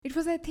It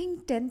was, I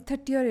think,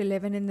 10:30 or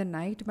 11 in the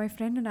night. My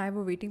friend and I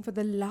were waiting for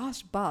the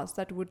last bus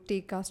that would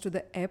take us to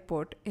the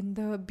airport in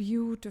the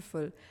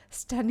beautiful,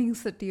 stunning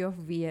city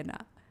of Vienna.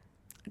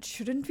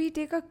 Shouldn't we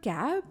take a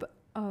cab?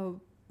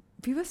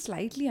 We were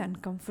slightly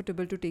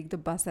uncomfortable to take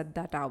the bus at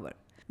that hour.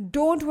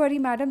 Don't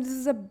worry, madam, this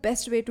is the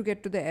best way to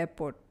get to the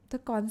airport, the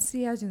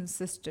concierge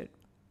insisted.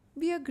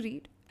 We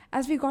agreed.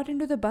 As we got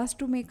into the bus,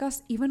 to make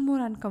us even more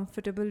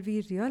uncomfortable,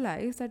 we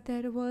realized that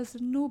there was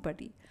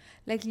nobody.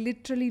 Like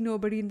literally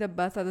nobody in the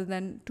bus other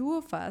than two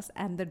of us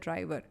and the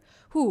driver,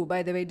 who,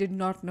 by the way, did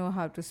not know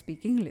how to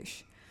speak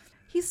English.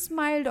 He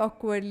smiled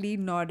awkwardly,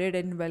 nodded,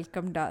 and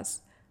welcomed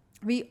us.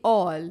 We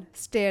all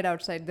stared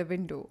outside the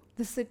window.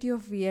 The city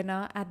of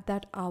Vienna at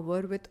that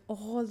hour, with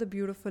all the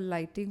beautiful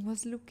lighting,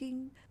 was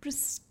looking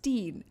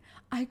pristine.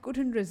 I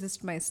couldn't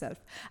resist myself.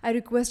 I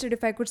requested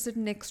if I could sit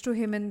next to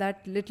him in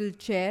that little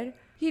chair.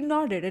 He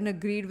nodded and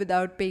agreed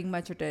without paying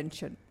much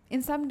attention.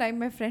 In some time,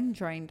 my friend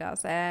joined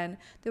us, and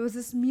there was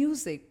this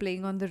music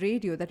playing on the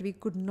radio that we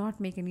could not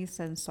make any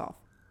sense of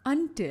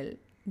until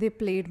they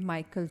played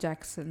Michael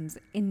Jackson's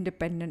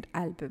independent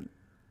album.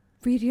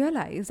 We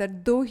realized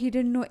that though he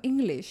didn't know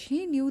English,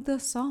 he knew the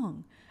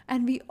song,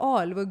 and we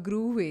all were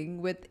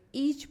grooving with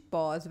each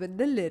pause with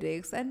the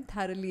lyrics and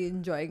thoroughly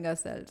enjoying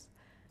ourselves.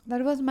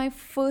 That was my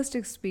first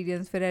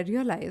experience where I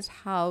realized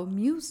how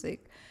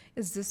music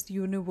is this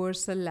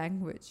universal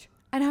language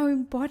and how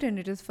important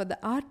it is for the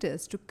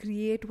artist to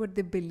create what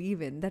they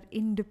believe in, that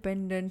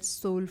independent,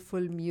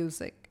 soulful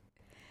music.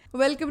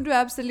 Welcome to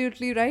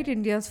Absolutely Right,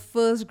 India's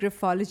first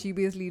graphology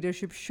based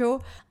leadership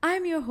show.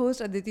 I'm your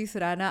host Aditi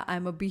Surana.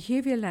 I'm a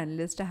behavioral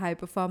analyst, a high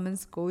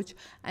performance coach,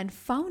 and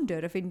founder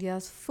of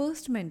India's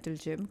first mental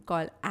gym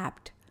called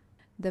APT.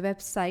 The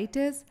website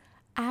is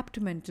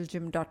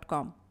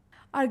aptmentalgym.com.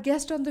 Our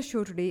guest on the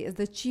show today is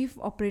the Chief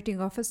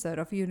Operating Officer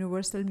of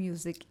Universal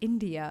Music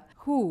India,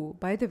 who,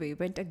 by the way,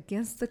 went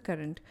against the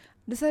current,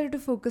 decided to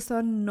focus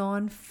on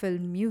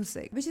non-film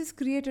music, which is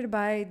created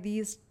by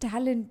these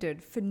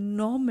talented,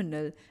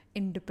 phenomenal,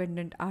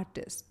 independent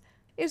artists.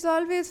 It's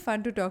always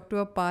fun to talk to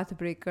a path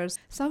breaker,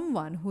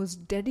 someone who's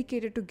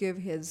dedicated to give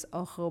his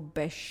or her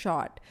best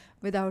shot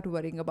without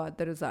worrying about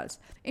the results.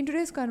 In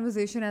today's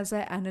conversation, as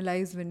I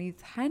analyze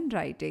Vinit's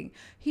handwriting,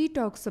 he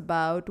talks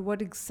about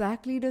what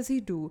exactly does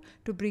he do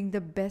to bring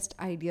the best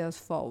ideas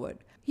forward.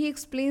 He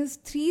explains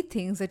three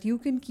things that you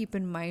can keep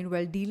in mind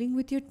while dealing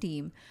with your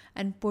team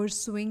and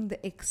pursuing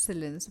the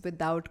excellence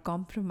without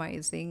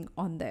compromising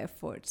on the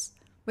efforts.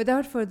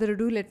 Without further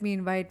ado, let me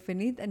invite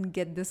Vinit and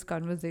get this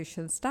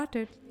conversation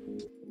started.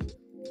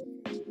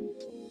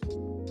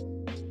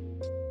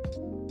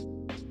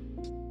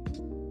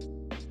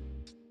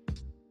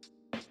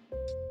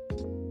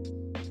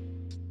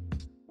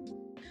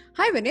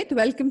 Hi, Vinit.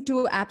 Welcome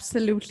to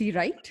Absolutely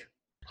Right.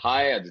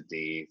 Hi,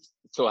 Aditi.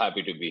 So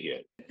happy to be here.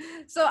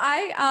 So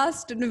I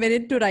asked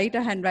Vinit to write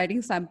a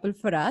handwriting sample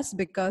for us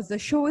because the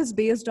show is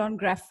based on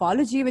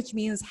graphology, which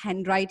means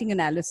handwriting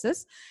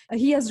analysis.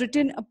 He has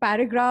written a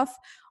paragraph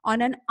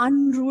on an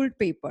unruled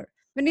paper.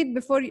 Vinit,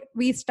 before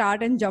we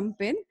start and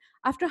jump in,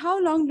 after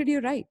how long did you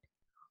write?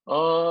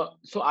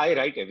 So I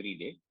write every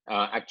day.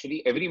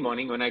 Actually, every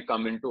morning when I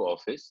come into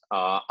office,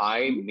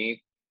 I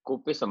make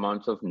copious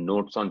amounts of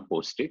notes on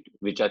Post-it,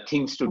 which are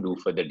things to do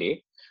for the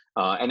day.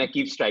 And I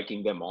keep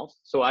striking them off.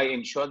 So I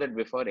ensure that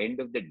before end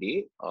of the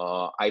day,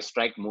 I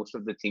strike most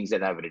of the things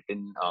that I've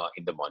written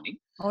in the morning.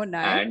 Oh,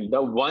 nice. And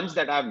the ones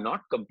that I have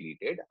not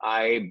completed,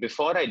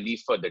 before I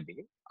leave for the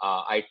day,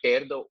 I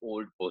tear the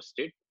old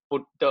Post-it,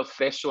 put the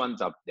fresh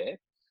ones up there,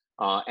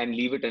 and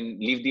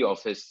leave the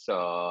office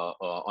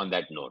on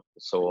that note.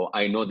 So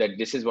I know that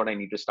this is what I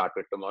need to start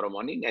with tomorrow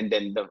morning, and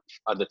then the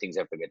other things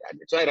have to get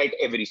added. So I write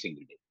every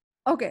single day.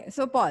 Okay,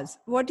 so pause.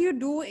 What you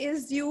do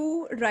is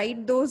you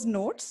write those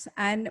notes,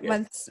 and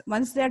Yes.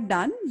 once they're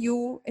done,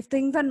 if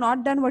things are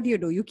not done, what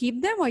do? You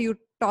keep them or you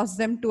toss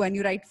them too and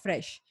you write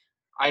fresh?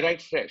 I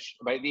write fresh.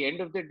 By the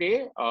end of the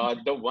day,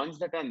 the ones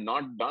that are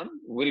not done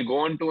will go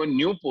on to a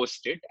new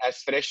post-it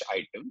as fresh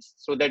items,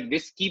 so that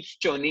this keeps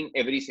churning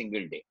every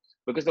single day.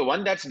 Because the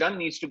one that's done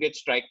needs to get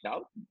striked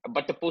out,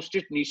 but the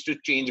post-it needs to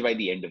change by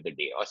the end of the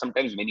day, or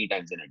sometimes many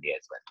times in a day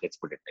as well. Let's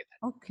put it like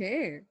that.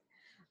 Okay.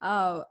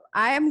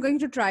 I am going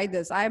to try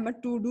this. I am a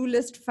to-do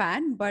list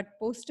fan, but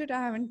post-it I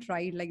haven't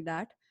tried like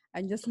that.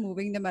 And just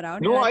moving them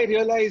around. No, I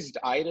realized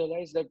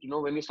that,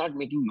 when you start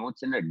making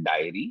notes in a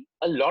diary,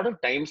 a lot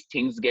of times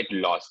things get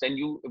lost, and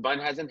one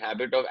has a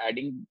habit of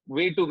adding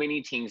way too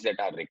many things that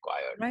are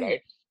required, Right.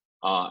 right?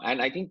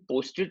 And I think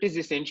post-it is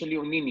essentially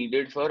only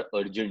needed for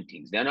urgent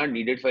things. They're not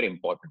needed for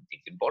important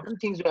things.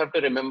 Important things you have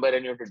to remember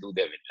and you have to do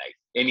them in life,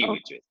 any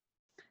which way.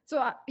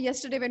 So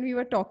yesterday when we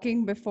were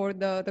talking before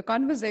the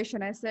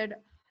conversation, I said,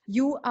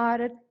 you are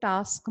a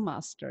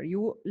taskmaster.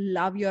 You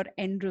love your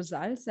end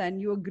results and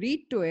you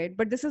agreed to it,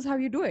 but this is how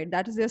you do it.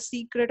 That is your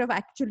secret of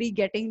actually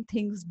getting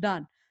things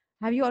done.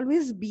 Have you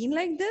always been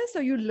like this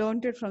or you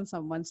learned it from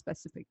someone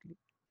specifically?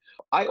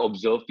 I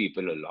observe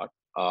people a lot.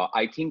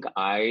 I think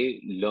I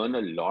learn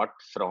a lot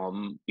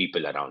from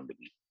people around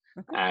me.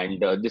 Okay.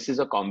 And this is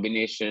a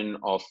combination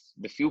of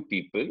the few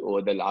people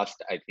over the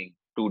last, I think,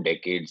 2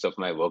 decades of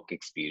my work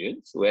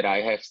experience, where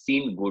I have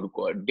seen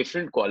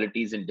different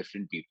qualities in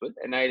different people,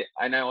 and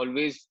I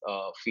always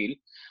feel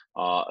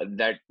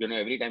that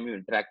every time you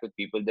interact with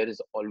people, there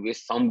is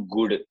always some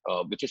good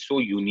which is so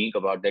unique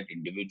about that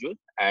individual,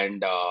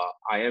 and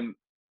I am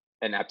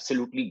an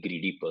absolutely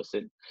greedy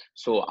person.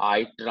 So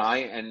I try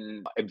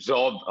and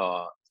absorb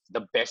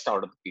the best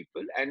out of the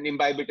people and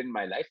imbibe it in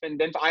my life. And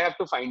then I have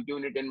to fine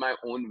tune it in my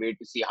own way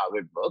to see how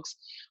it works.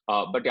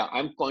 But yeah,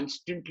 I'm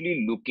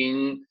constantly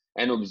looking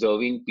and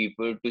observing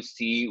people to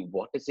see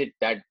what is it,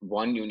 that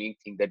one unique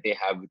thing that they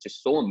have, which is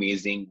so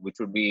amazing, which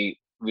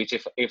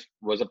if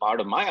was a part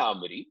of my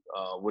armory,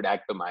 would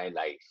add to my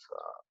life.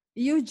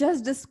 You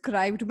just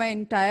described my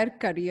entire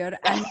career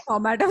and the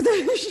format of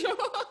the show.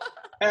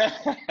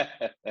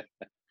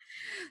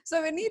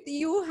 So, Vinith,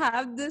 you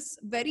have this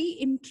very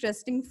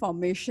interesting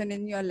formation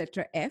in your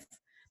letter F.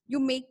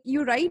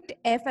 You write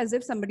F as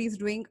if somebody is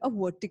doing a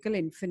vertical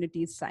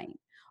infinity sign,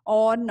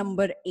 or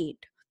number 8.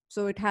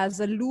 So it has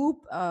a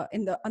loop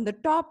on the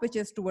top, which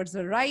is towards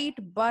the right,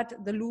 but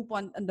the loop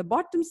on the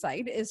bottom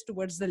side is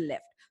towards the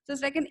left. So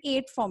it's like an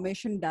 8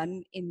 formation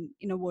done in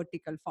a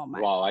vertical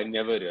format. Wow, I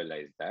never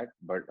realized that,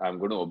 but I'm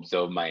going to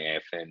observe my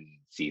F and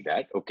see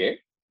that. Okay.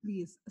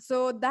 Please.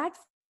 So that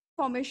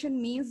formation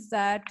means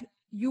that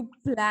you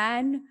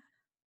plan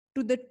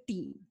to the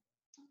T.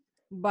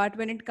 But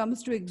when it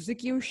comes to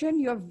execution,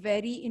 you're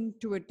very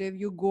intuitive.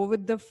 You go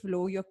with the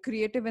flow. You're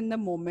creative in the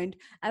moment.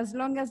 As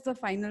long as the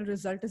final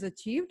result is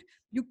achieved,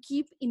 you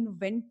keep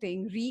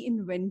inventing,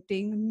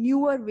 reinventing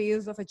newer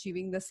ways of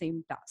achieving the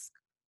same task.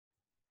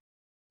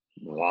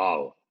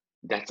 Wow,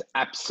 that's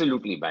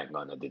absolutely bang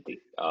on,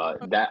 Aditi.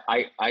 That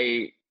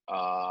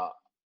uh,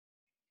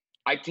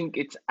 I think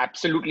it's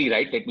absolutely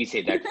right. Let me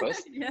say that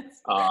first.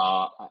 Yes.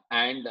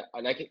 And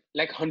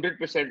like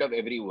 100% of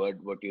every word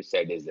what you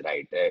said is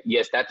right.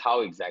 Yes, that's how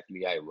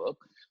exactly I work.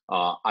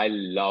 I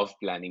love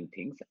planning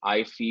things.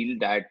 I feel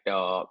that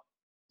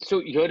so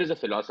here is a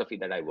philosophy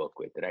that I work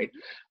with, right?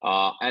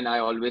 And I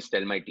always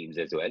tell my teams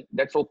as well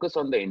that focus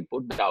on the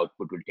input, the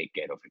output will take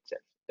care of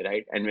itself,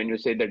 right? And when you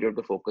say that you have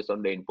to focus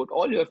on the input,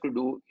 all you have to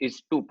do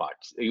is two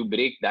parts. You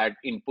break that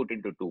input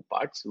into two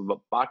parts.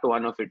 Part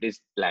one of it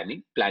is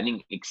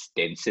planning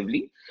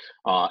extensively,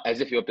 as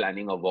if you're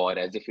planning a war,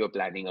 as if you're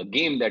planning a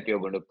game that you're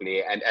going to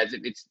play, and as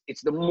if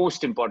it's the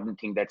most important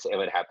thing that's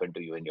ever happened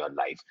to you in your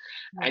life.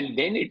 Right. And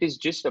then it is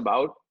just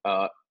about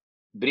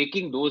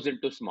breaking those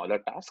into smaller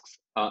tasks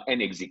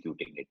and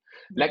executing it.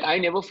 Like Right. I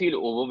never feel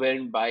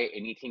overwhelmed by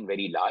anything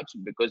very large,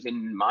 because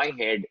in my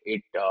head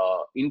it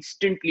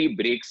instantly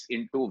breaks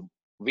into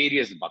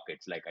various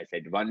buckets. Like I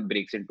said, one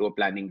breaks into a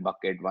planning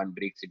bucket, one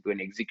breaks into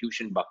an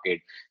execution bucket.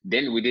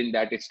 Then within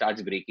that it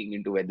starts breaking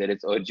into whether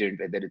it's urgent,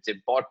 whether it's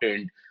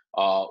important,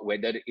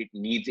 whether it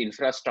needs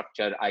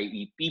infrastructure,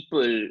 i.e.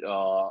 people.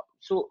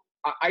 So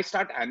I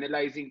start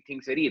analyzing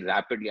things very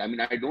rapidly. I mean,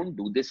 I don't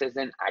do this as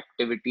an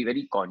activity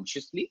very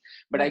consciously,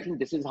 but I Right. think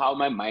this is how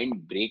my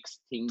mind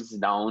breaks things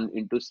down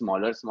into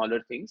smaller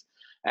things.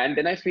 And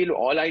then I feel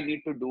all I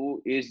need to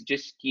do is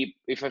just keep,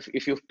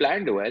 if you've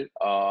planned well,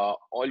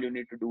 all you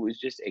need to do is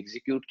just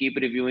execute, keep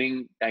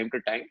reviewing time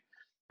to time,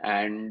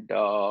 and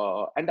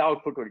the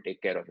output will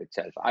take care of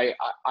itself.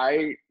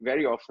 I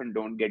very often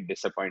don't get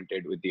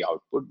disappointed with the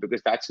output,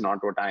 because that's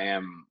not what I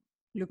am.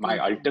 My Looking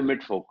for.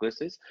 ultimate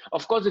focus is,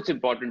 of course it's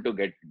important to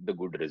get the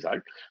good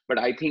result, but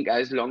I think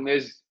as long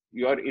as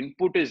your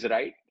input is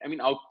right, I mean,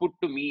 output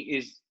to me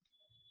is,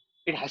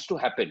 it has to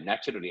happen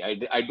naturally.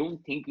 I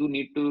don't think you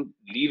need to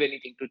leave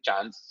anything to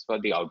chance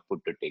for the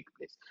output to take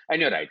place. And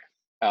you're right.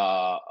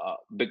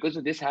 Because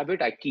of this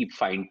habit, I keep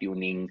fine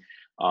tuning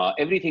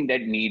everything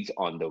that needs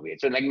on the way.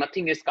 So like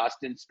nothing is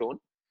cast in stone.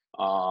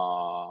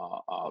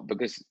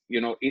 Because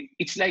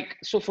it's like,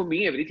 so for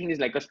me everything is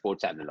like a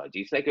sports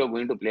analogy. It's like you're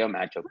going to play a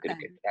match of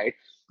cricket, Okay.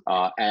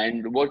 right?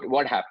 And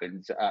what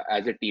happens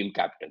as a team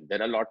captain?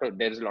 There's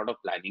a lot of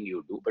planning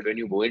you do, but when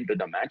you go into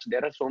the match,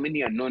 there are so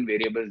many unknown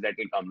variables that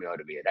will come your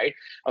way, right?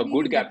 A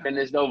Really good captain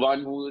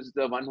difficult. is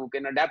the one who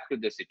can adapt to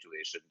the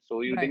situation.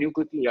 So then Right. you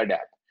quickly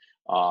adapt.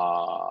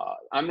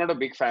 I'm not a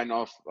big fan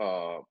of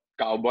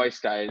cowboy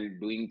style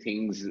doing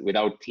things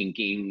without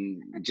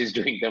thinking, just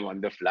doing them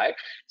on the fly.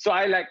 So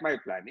I like my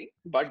planning,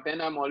 but then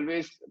I'm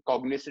always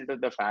cognizant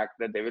of the fact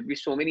that there will be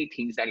so many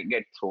things that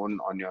get thrown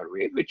on your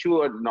way, which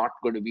you are not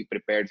going to be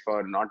prepared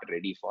for, not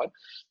ready for.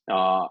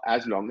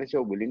 As long as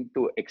you're willing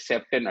to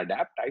accept and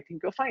adapt, I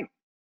think you're fine.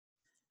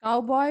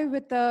 Cowboy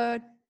with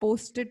a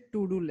posted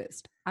to-do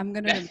list. I'm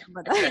gonna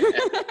remember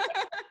that.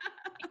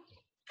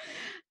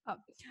 Uh,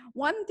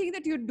 One thing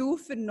that you do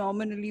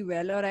phenomenally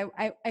well, or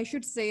I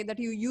should say that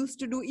you used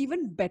to do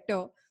even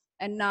better,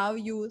 and now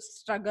you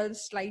struggle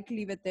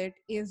slightly with it,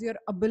 is your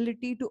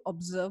ability to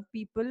observe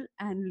people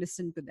and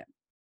listen to them.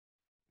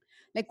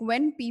 Like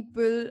when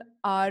people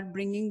are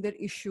bringing their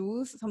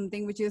issues,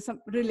 something which is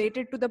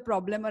related to the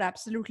problem or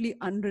absolutely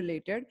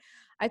unrelated,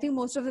 I think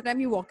most of the time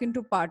you walk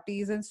into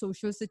parties and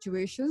social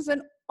situations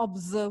and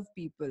observe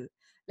people.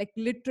 like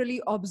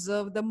literally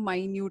observe the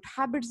minute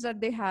habits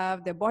that they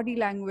have, their body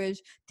language,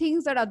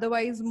 things that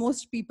otherwise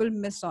most people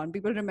miss on.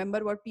 People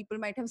remember what people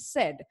might have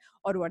said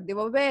or what they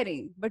were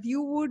wearing, but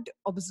you would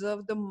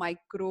observe the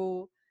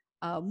micro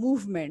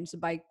movements,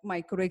 by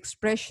micro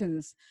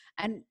expressions,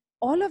 and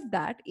all of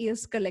that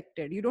is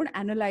collected. You don't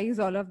analyze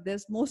all of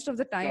this most of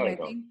the time. Not I at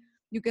all. think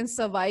you can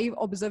survive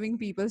observing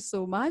people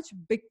so much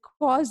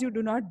because you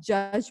do not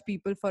judge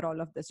people for all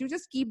of this. You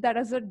just keep that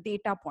as a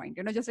data point,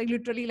 just like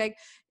literally like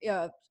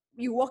uh,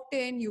 you walked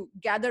in, you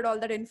gathered all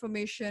that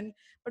information,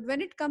 but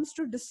when it comes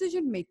to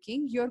decision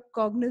making, you're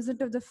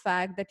cognizant of the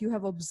fact that you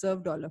have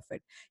observed all of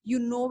it. You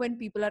know when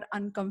people are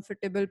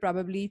uncomfortable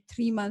probably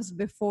 3 months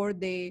before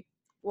they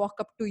walk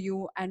up to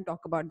you and talk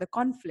about the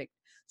conflict.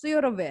 So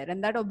you're aware,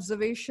 and that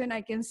observation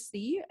I can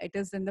see it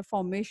is in the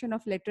formation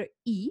of letter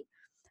E.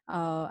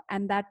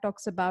 And that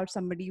talks about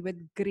somebody with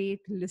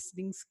great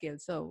listening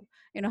skills. So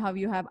how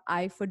you have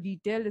eye for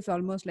detail is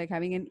almost like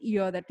having an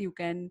ear that you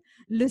can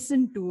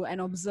listen to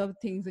and observe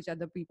things which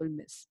other people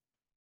miss.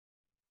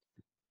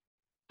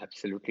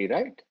 Absolutely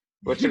right.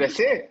 What should I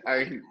say?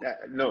 I mean,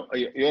 no,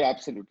 you're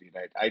absolutely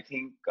right. I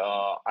think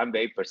I'm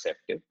very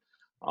perceptive.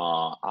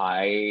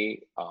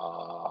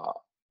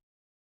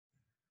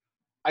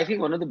 I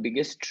think one of the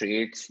biggest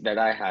traits that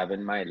I have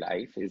in my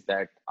life is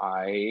that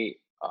uh,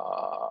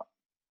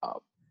 uh,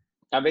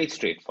 I'm very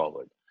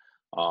straightforward.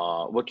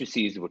 What you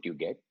see is what you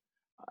get,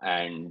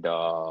 and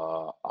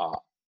I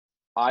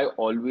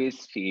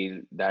always feel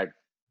that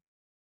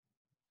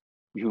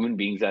human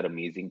beings are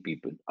amazing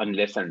people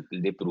unless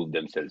until they prove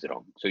themselves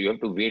wrong. So you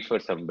have to wait for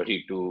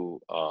somebody to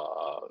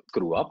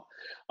screw up.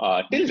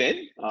 Till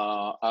then,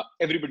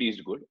 everybody is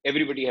good.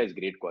 Everybody has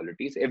great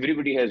qualities.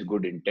 Everybody has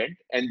good intent,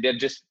 and they're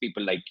just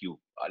people like you,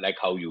 like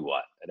how you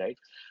are, right?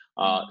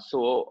 I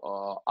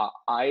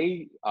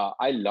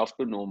love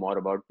to know more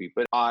about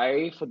people.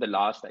 I, for the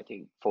last, I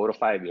think, 4 or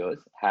 5 years,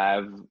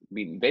 have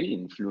been very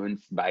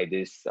influenced by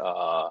this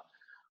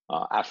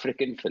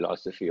African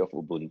philosophy of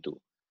Ubuntu,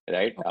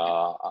 right?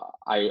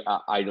 Okay.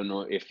 I don't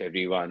know if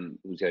everyone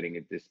who's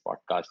hearing this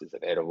podcast is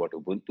aware of what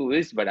Ubuntu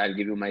is, but I'll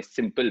give you my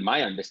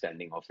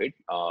understanding of it.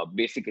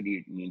 Basically,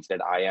 it means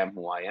that I am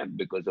who I am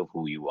because of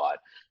who you are,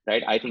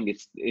 right? I think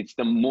it's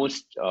the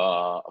most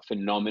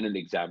phenomenal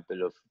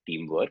example of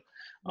teamwork.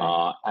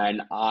 Right.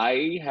 And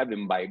I have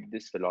imbibed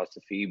this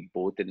philosophy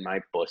both in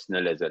my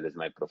personal as well as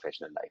my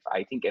professional life.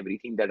 I think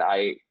everything that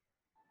I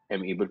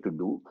am able to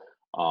do,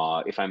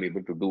 if I'm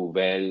able to do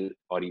well,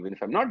 or even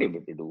if I'm not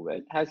able to do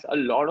well, has a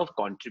lot of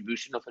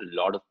contribution of a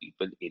lot of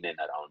people in and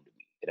around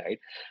me, right?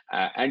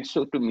 And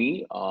so to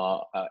me,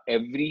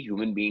 every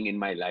human being in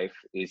my life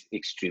is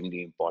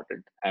extremely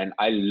important, and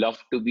I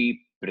love to be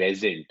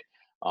present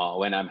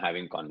when I'm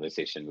having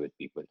conversation with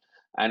people.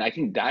 And I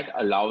think that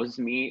allows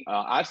me.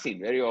 I've seen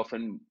very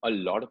often a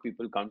lot of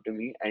people come to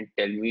me and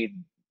tell me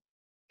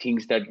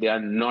things that they are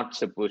not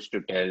supposed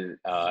to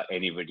tell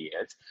anybody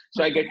else.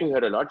 So I Okay. get to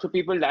hear a lot. So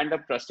people land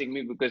up trusting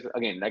me because,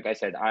 again, like I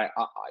said,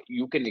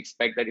 you can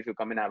expect that if you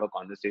come and have a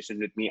conversation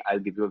with me, I'll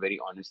give you a very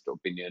honest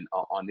opinion,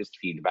 honest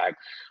feedback.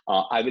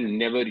 I will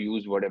never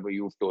use whatever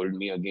you've told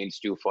me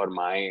against you for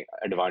my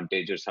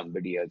advantage or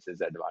somebody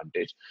else's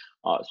advantage.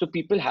 So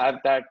people have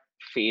that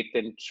faith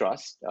and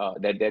trust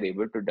that they're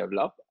able to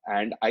develop,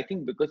 and I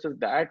think because of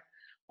that,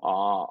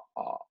 uh,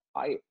 uh,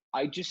 I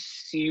I just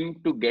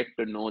seem to get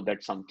to know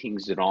that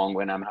something's wrong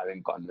when I'm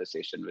having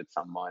conversation with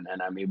someone,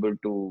 and I'm able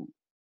to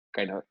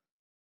kind of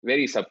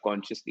very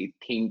subconsciously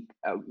think.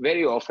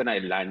 Very often, I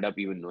land up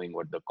even knowing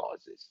what the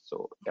cause is.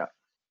 So yeah,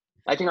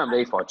 I think I'm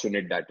very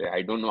fortunate that way.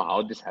 I don't know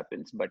how this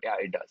happens, but yeah,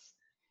 it does.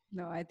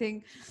 No, I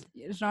think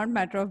it's not a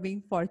matter of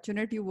being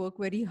fortunate. You work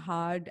very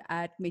hard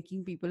at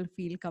making people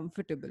feel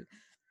comfortable.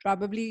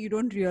 Probably you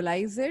don't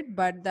realize it,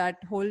 but that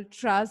whole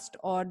trust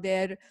or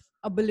their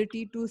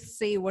ability to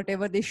say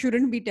whatever they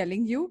shouldn't be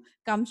telling you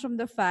comes from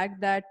the fact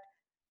that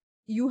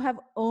you have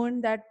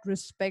earned that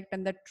respect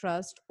and that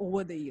trust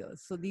over the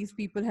years. So these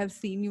people have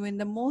seen you in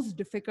the most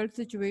difficult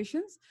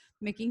situations,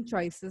 making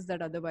choices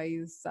that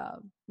otherwise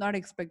not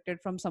expected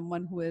from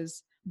someone who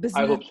is I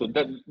business. hope so.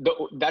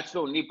 That's the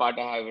only part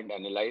I haven't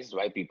analyzed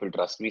why people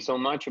trust me so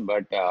much,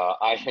 but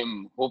I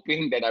am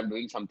hoping that I'm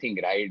doing something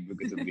right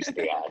because of which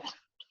they are.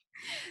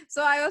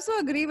 So I also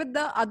agree with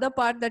the other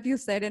part that you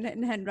said.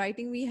 In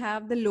handwriting, we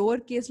have the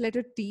lowercase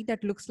letter t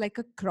that looks like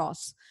a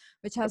cross,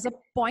 which has a Okay.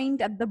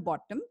 point at the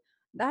bottom.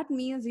 That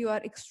means you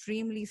are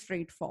extremely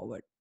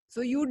straightforward.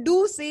 So you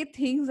do say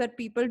things that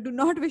people do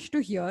not wish to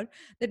hear.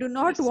 They do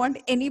not Yes.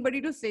 want anybody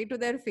to say to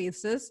their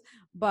faces,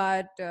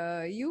 but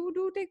you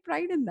do take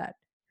pride in that.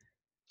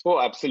 Oh,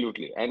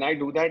 absolutely. And I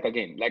do that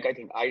again. Like I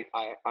think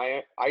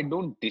I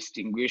don't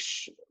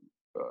distinguish,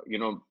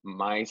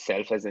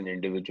 myself as an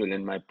individual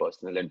in my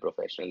personal and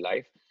professional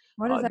life.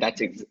 What does that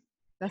That's mean?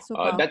 That's so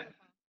that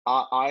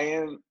powerful. I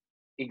am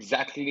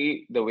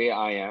exactly the way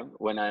I am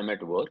when I'm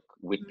at work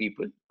with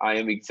people. I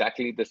am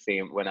exactly the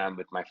same when I'm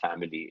with my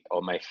family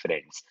or my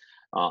friends.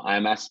 I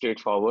am as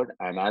straightforward.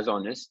 I'm as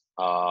honest.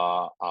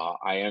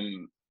 I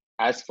am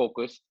as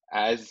focused,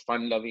 as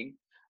fun loving.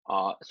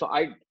 So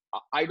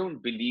I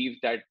don't believe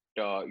that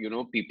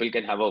people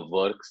can have a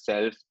work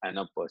self and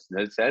a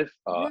personal self.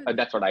 Yeah.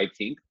 That's what I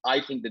think.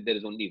 I think that there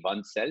is only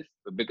one self,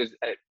 because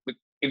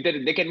if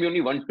there can be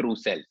only one true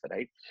self,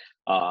 right?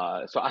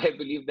 So I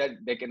believe that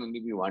there can only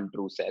be one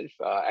true self,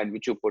 and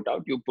which you put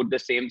out. You put the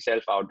same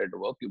self out at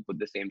work. You put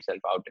the same self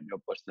out in your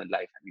personal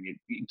life. I mean,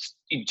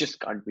 it just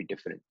can't be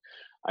different.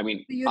 I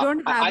mean, So you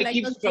don't have I like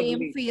keep a game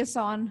struggling. face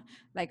on,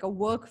 like a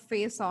work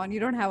face on. You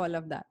don't have all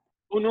of that.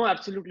 Oh, no,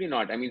 absolutely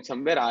not. I mean,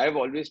 somewhere I have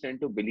always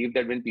tend to believe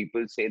that when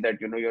people say that,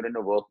 you're in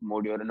a work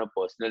mode, you're in a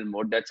personal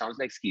mode, that sounds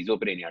like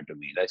schizophrenia to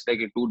me. That's like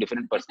two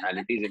different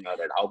personalities in your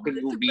head. How can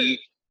you Multiple. be,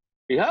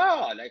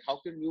 yeah, like how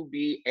can you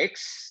be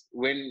X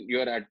when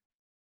you're at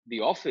the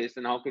office,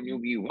 and how can you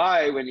be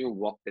Y when you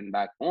walked in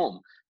back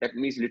home? That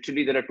means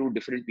literally there are two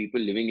different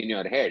people living in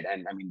your head.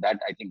 And I mean, that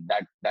I think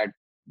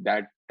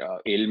that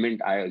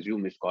ailment, I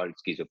assume, is called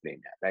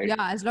schizophrenia, right?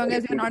 Yeah, as long Where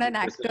as you you're two not an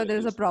different actor,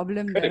 there's a personalities.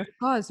 problem there. Of Correct.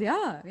 course,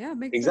 yeah, yeah,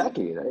 makes sense.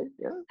 Exactly, right?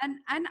 Yeah.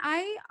 And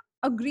I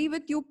agree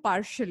with you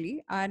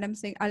partially, and I'm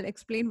saying I'll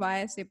explain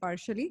why I say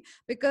partially,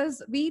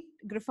 because we,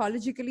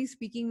 graphologically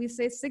speaking, we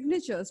say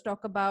signatures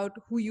talk about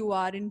who you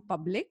are in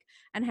public,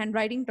 and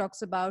handwriting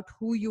talks about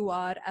who you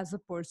are as a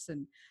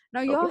person.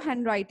 Now Okay. your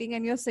handwriting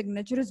and your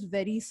signature is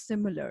very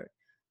similar.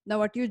 Now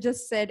what you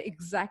just said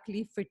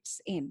exactly fits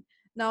in.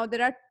 Now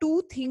there are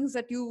two things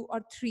that you,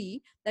 or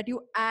three, that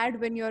you add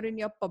when you're in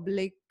your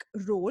public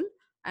role,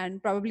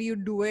 and probably you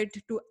do it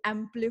to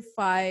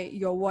amplify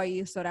your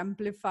voice or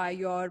amplify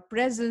your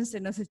presence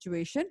in a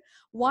situation.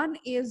 One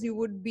is you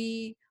would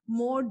be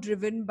more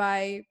driven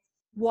by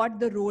what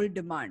the role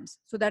demands,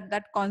 so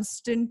that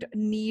constant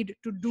need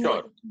to do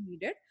what Sure. is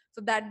needed,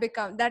 so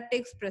that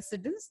takes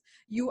precedence.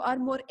 You are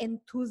more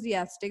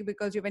enthusiastic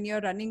because when you're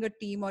running a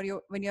team,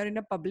 or when you're in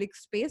a public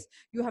space,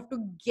 you have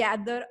to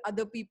gather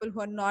other people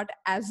who are not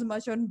as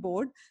much on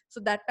board, so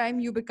that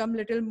time you become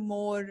little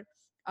more,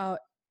 uh,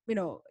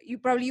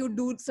 you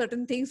do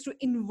certain things to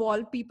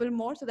involve people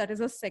more, so that is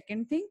a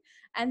second thing.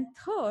 And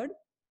third,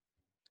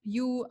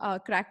 you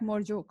crack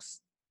more jokes.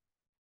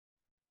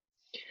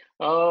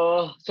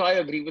 So I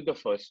agree with the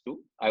first two.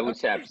 I would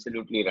say Okay.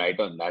 absolutely right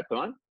on that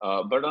one.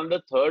 But on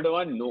the third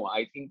one, no,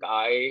 I think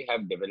I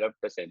have developed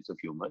a sense of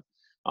humor.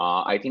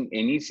 I think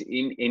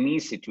in any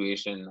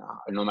situation,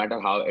 no matter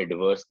how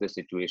adverse the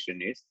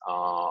situation is,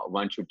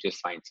 one should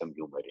just find some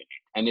humor in it,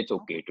 and it's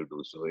okay to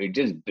do so. It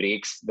just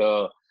breaks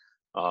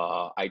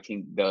I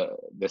think the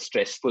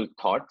stressful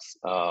thoughts,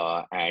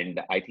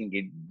 and I think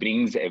it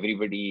brings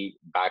everybody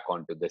back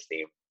onto the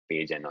same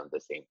page and on the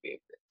same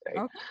page, right?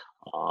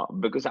 Okay.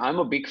 Because I'm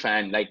a big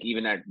fan, like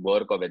even at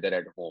work or whether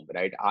at home,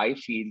 right? I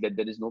feel that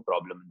there is no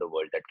problem in the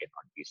world that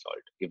cannot be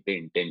solved if the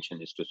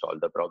intention is to solve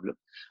the problem.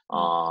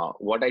 Mm.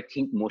 What I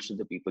think most of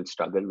the people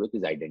struggle with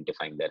is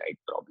identifying the right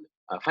problem.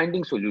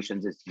 Finding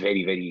solutions is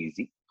very, very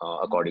easy,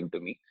 according to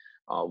me.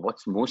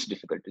 What's most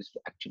difficult is to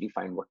actually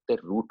find what the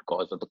root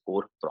cause or the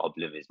core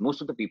problem is.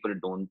 Most of the people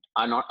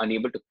are not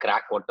unable to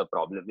crack what the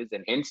problem is,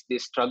 and hence they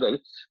struggle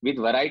with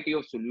variety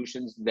of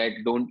solutions that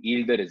don't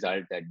yield the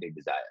result that they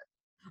desire.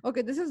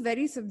 Okay, this is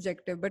very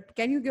subjective, but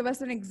can you give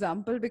us an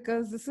example?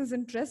 Because this is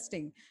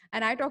interesting.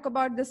 And I talk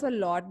about this a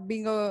lot.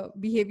 Being a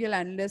behavioral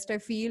analyst, I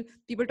feel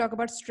people talk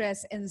about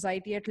stress,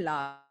 anxiety at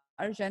large,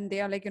 and they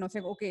are like,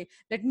 saying, okay,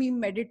 let me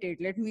meditate.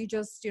 Let me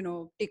just,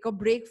 take a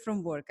break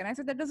from work. And I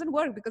said, that doesn't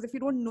work, because if you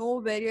don't know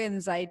where your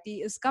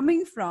anxiety is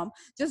coming from,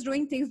 just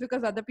doing things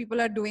because other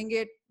people are doing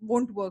it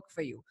won't work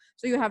for you.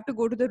 So you have to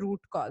go to the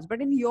root cause.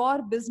 But in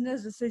your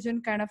business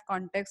decision kind of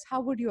context,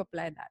 how would you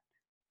apply that?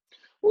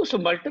 Oh, so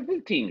multiple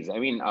things. I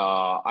mean,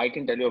 I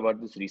can tell you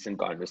about this recent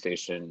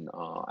conversation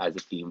as a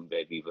team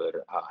where we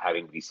were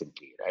having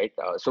recently, right?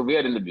 So we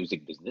are in the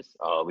music business,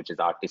 which is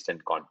artist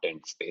and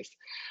content space.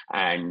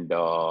 And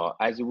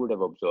as you would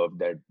have observed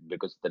that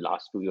because the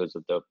last 2 years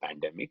of the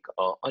pandemic,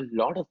 a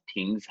lot of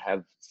things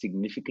have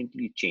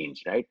significantly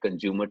changed, right?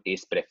 Consumer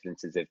taste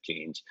preferences have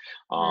changed.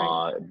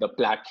 Right. The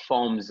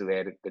platforms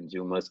where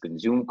consumers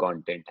consume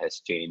content has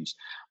changed.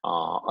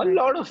 A Right.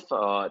 lot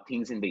of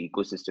things in the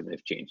ecosystem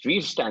have changed. We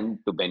stand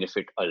to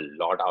benefit a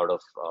lot out of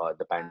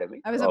the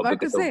pandemic I was about to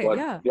because of say, what,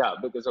 yeah. yeah,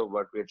 because of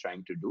what we're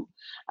trying to do,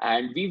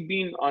 and we've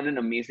been on an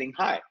amazing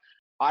high.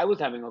 I was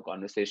having a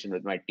conversation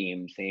with my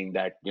team saying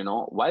that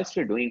whilst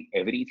we're doing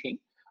everything,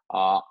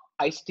 uh,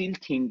 I still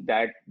think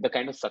that the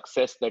kind of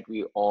success that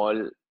we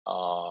all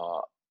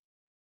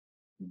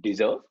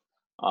deserve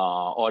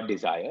or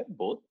desire,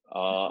 both,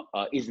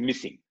 is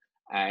missing.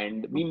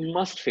 And we Okay.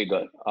 must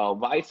figure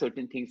why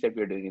certain things that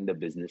we're doing in the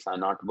business are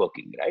not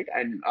working, right?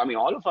 And I mean,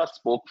 all of us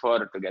spoke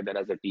for together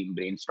as a team,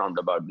 brainstormed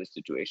about this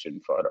situation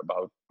for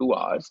about 2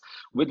 hours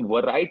with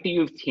variety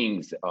of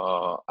things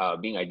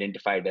being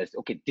identified as,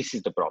 okay, this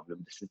is the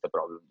problem, this is the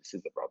problem, this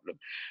is the problem.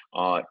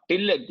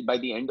 Till by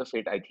the end of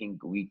it, I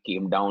think we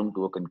came down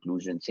to a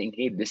conclusion saying,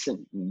 hey,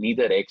 listen,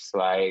 neither X,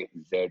 Y,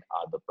 Z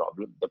are the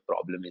problem. The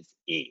problem is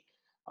A.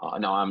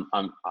 Now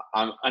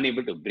I'm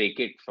unable to break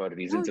it for No,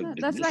 reasons of no,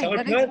 that's business fine.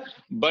 out here,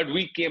 but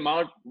we came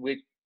out with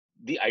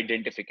the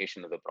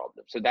identification of the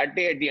problem. So that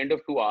day, at the end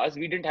of 2 hours,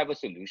 we didn't have a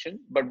solution.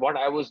 But what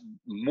I was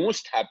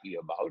most happy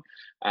about,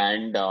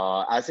 and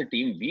as a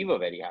team, we were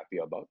very happy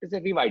about, is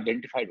that we've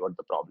identified what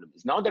the problem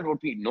is. Now that what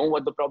we know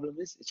what the problem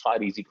is, it's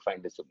far easy to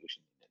find a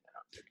solution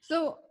around it.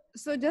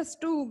 So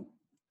just to,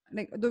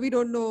 like, though we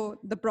don't know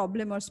the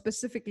problem or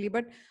specifically,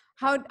 but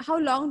how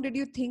long did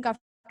you think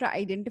after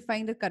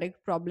identifying the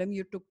correct problem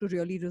you took to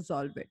really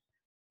resolve it?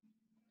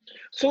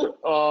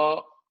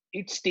 So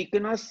it's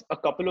taken us a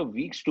couple of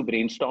weeks to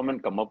brainstorm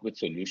and come up with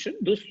solutions.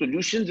 Those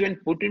solutions, when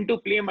put into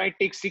play, might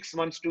take 6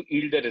 months to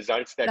yield the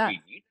results that That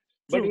we need.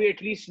 But true. we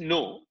at least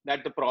know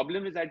that the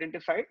problem is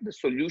identified, the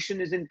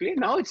solution is in play.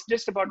 Now it's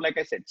just about, like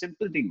I said,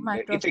 simple thing.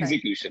 Matter It's of time.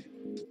 execution.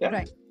 Yeah.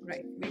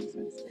 Right, makes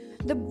sense.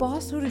 The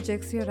boss who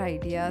rejects your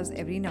ideas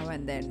every now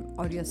and then,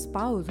 or your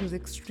spouse who's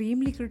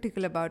extremely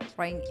critical about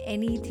trying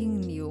anything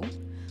new,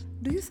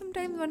 do you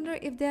sometimes wonder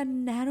if they are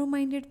narrow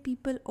minded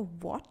people or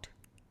what?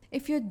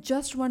 If you're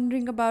just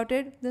wondering about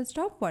it, then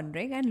stop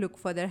wondering and look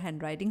for their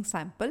handwriting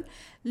sample.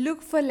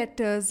 Look for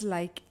letters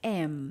like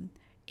M,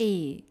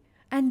 A,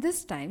 and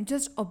this time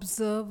just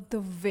observe the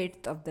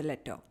width of the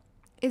letter.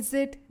 Is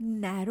it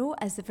narrow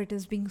as if it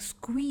is being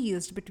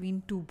squeezed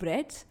between two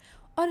breads?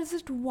 Or is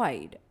it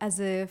wide as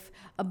if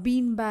a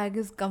beanbag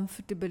is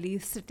comfortably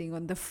sitting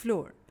on the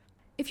floor?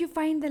 If you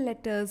find the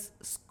letters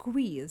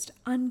squeezed,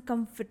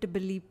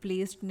 uncomfortably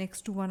placed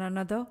next to one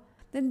another,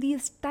 then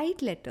these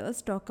tight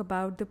letters talk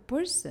about the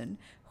person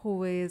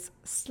who is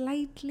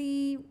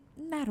slightly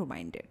narrow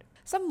minded.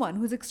 Someone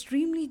who is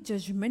extremely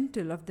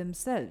judgmental of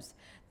themselves.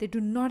 They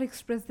do not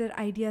express their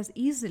ideas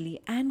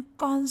easily and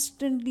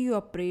constantly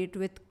operate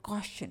with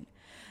caution.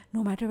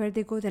 No matter where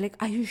they go, they're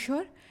like, are you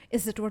sure?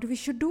 Is it what we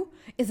should do?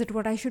 Is it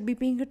what I should be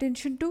paying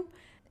attention to?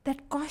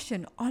 That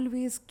caution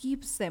always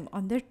keeps them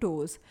on their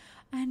toes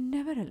and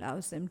never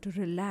allows them to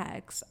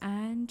relax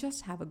and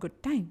just have a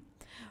good time.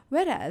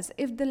 Whereas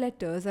if the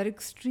letters are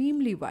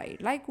extremely wide,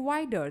 like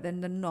wider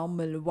than the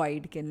normal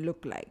wide can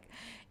look like,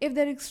 if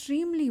they're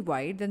extremely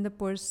wide, then the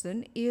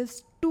person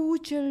is too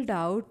chilled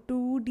out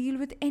to deal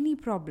with any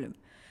problem.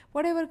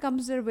 Whatever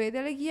comes their way,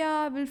 they're like,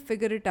 yeah, we'll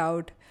figure it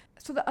out.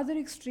 So, the other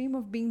extreme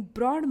of being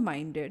broad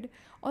minded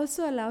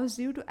also allows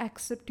you to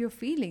accept your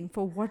feeling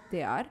for what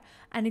they are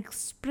and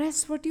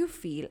express what you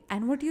feel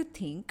and what you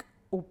think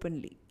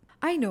openly.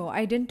 I know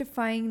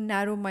identifying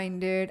narrow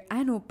minded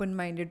and open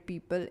minded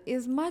people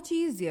is much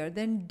easier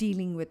than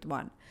dealing with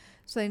one.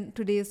 So, in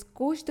today's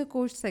Coach the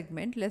Coach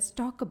segment, let's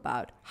talk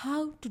about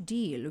how to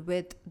deal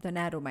with the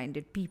narrow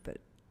minded people.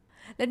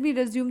 Let me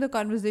resume the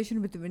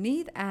conversation with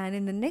Vinit, and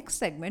in the next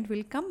segment,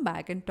 we'll come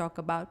back and talk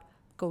about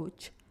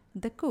Coach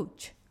the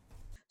Coach.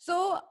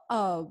 So,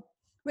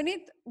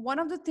 Vinit, one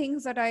of the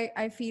things that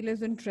I feel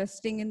is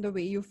interesting in the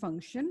way you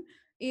function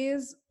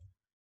is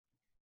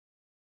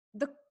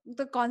the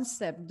the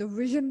concept, the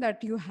vision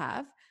that you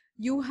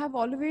have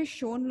always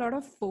shown a lot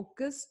of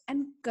focus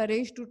and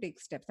courage to take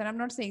steps. And I'm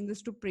not saying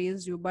this to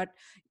praise you, but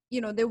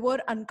there were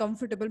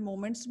uncomfortable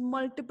moments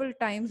multiple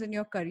times in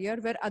your career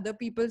where other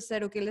people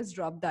said, okay, let's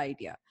drop the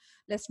idea,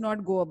 let's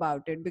not go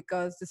about it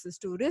because this is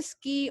too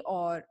risky,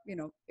 or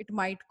it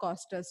might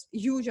cost us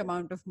huge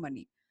amount of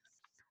money.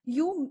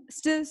 You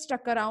still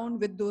stuck around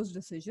with those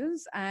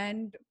decisions,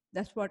 and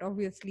that's what,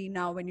 obviously,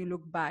 now when you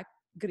look back,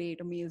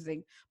 great,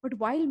 amazing. But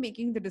while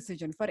making the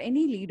decision, for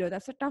any leader,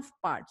 that's a tough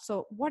part.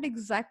 So what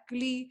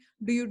exactly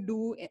do you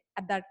do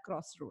at that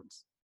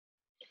crossroads?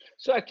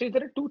 So actually,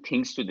 there are two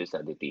things to this,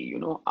 Aditi.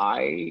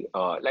 I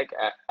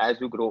as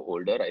you grow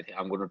older. I think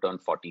I'm going to turn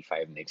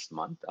 45 next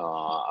month.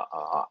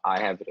 I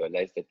have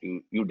realized that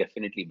you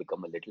definitely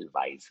become a little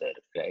wiser,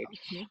 right?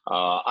 Okay.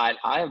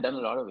 I have done a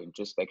lot of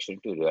introspection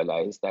to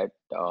realize that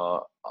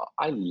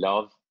I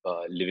love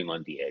living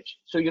on the edge.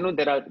 So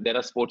there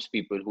are sports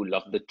people who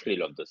love the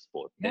thrill of the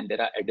sport. Yeah. Then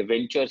there are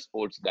adventure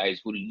sports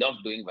guys who love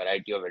doing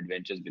variety of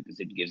adventures because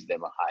it gives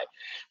them a high.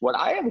 What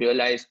I have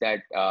realized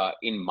that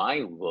in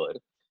my work.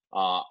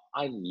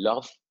 I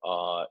love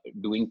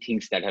doing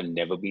things that have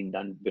never been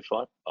done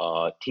before,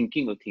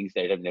 thinking of things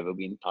that have never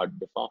been thought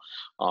before,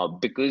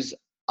 because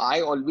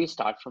I always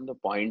start from the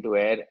point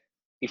where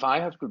if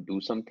I have to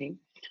do something,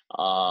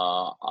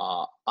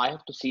 I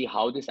have to see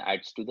how this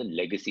adds to the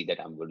legacy that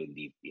I'm going to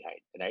leave behind,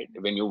 right?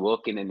 When you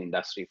work in an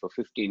industry for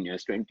 15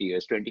 years, 20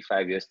 years,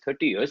 25 years,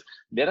 30 years,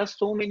 there are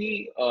so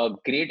many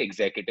great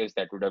executives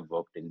that would have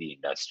worked in the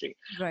industry.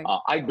 Right.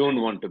 I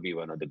don't want to be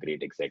one of the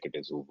great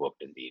executives who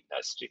worked in the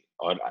industry,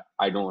 or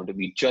I don't want to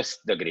be just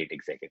the great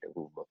executive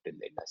who worked in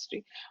the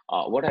industry.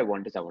 What I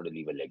want is I want to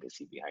leave a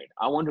legacy behind.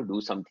 I want to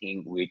do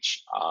something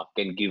which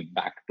can give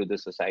back to the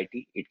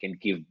society. It can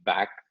give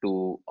back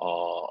to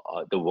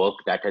the work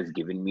that has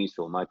given me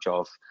so much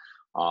of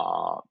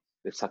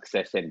the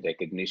success and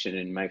recognition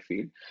in my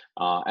field.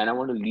 And I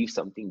want to leave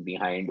something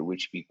behind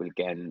which people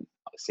can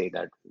say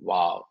that,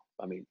 wow,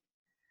 I mean,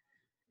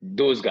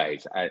 those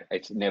guys,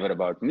 it's never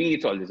about me,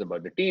 it's always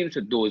about the team.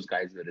 So those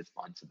guys were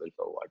responsible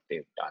for what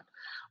they've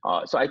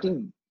done. So I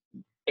think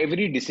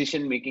every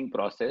decision making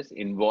process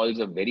involves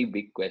a very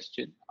big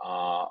question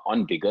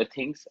on bigger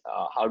things.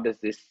 How does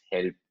this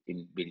help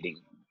in building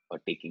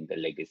taking the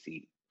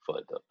legacy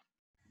further.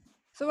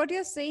 So what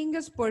you're saying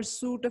is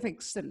pursuit of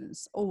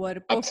excellence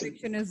over Absolutely.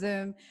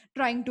 perfectionism,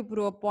 trying to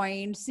prove a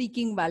point,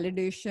 seeking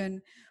validation.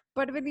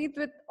 But Vineet,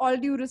 with all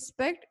due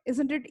respect,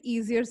 isn't it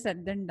easier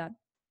said than done?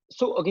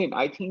 So again,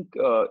 I think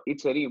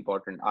it's very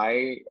important.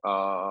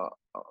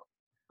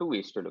 Two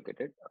ways to look at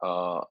it.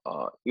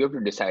 You have to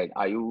decide: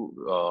 are you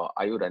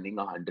running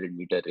a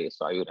 100-meter race,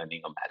 or are you running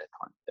a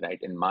marathon? Right?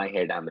 In my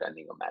head, I'm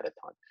running a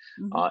marathon.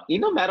 Hmm.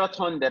 In a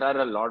marathon, there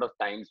are a lot of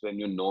times when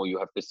you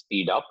have to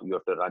speed up, you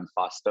have to run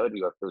faster,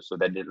 you have to so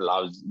that it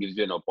gives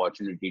you an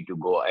opportunity to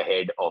go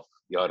ahead of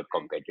your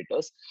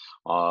competitors.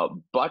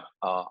 But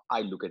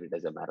I look at it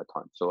as a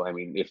marathon. So, I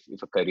mean, if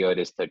a career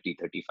is 30,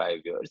 35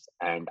 years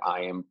and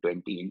I am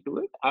 20 into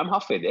it, I'm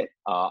halfway there.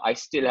 I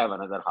still have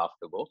another half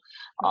to go.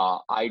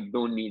 I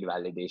don't need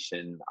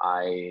validation.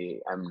 I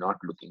am not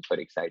looking for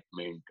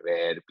excitement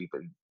where people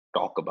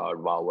talk about,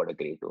 wow, what a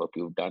great work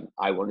you've done.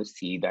 I want to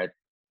see that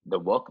the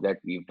work that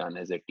we've done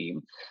as a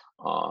team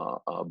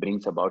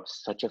brings about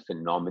such a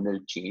phenomenal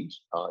change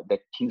that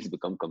things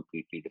become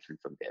completely different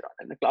from there on.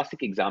 And a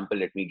classic example,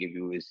 let me give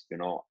you, is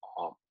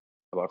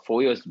about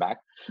 4 years back,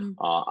 Mm.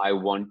 I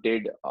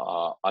wanted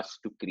us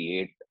to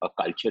create a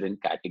culture and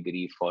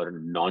category for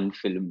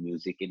non-film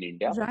music in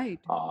India. Right,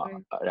 Uh,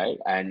 right. right,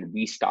 and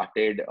we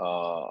started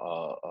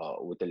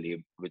with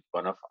with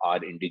one of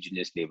our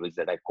indigenous labels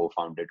that I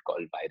co-founded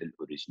called Viral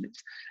Originals.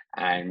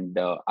 And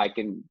I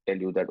can tell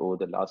you that over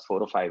the last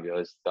 4 or 5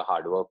 years, the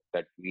hard work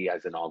that we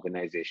as an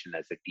organization,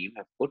 as a team,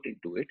 have put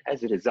into it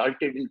has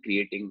resulted in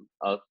creating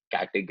a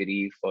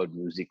category for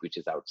music which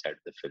is outside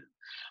the film.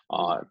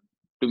 Mm. Uh,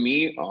 to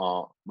me,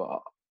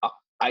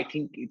 I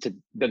think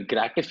the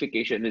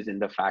gratification is in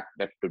the fact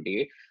that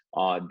today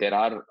there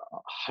are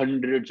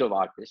hundreds of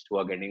artists who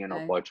are getting an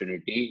Right.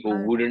 opportunity who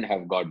Uh, wouldn't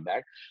have got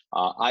that.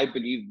 I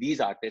believe these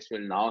artists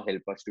will now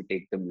help us to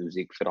take the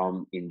music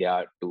from India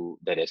to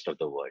the rest of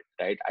the world,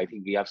 right? I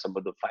think we have some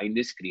of the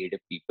finest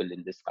creative people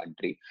in this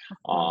country. of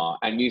course.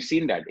 And we've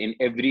seen that in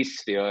every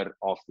sphere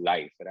of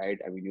life, right?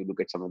 I mean, you look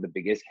at some of the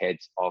biggest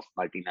heads of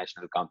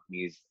multinational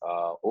companies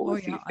Oh yeah,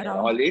 overseas, they're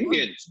around all the world.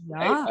 Indians,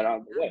 right? Yeah.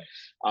 Around the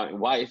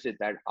world. Why is it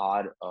that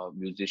our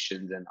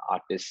musicians and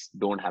artists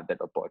don't have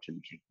that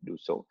opportunity to do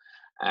so?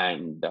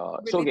 And so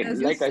Vinit, again, as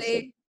you like I said,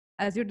 say,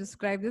 as you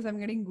describe this, I'm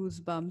getting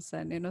goosebumps.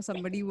 And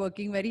somebody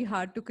working very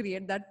hard to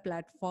create that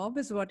platform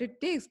is what it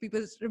takes.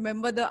 People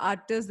remember the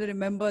artists, they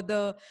remember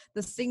the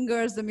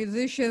singers, the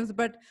musicians,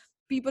 but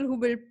people who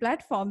build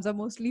platforms are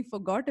mostly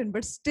forgotten.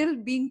 But still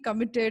being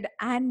committed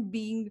and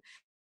being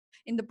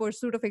in the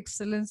pursuit of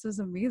excellence is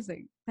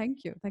amazing.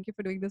 Thank you. Thank you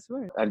for doing this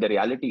work. and the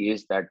reality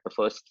is that the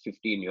first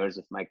 15 years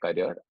of my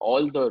career,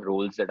 all the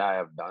roles that I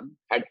have done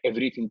had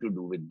everything to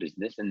do with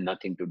business and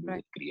nothing to do Right.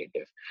 with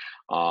creative.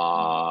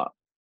 Uh,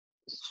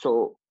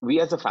 so we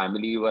as a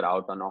family were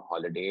out on a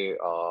holiday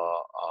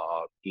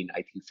in,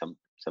 I think,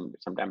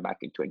 sometime back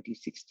in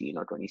 2016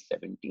 or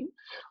 2017,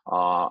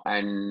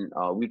 and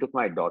we took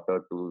my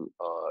daughter to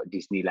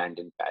Disneyland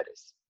in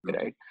Paris, Okay.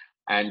 right?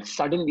 And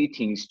suddenly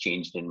things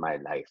changed in my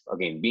life.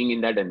 Again, being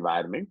in that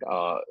environment,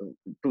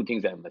 two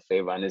things I must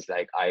say. One is,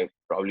 like, I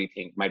probably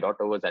think my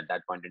daughter was at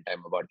that point in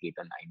time about 8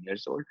 or 9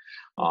 years old.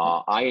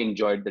 Okay. I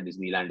enjoyed the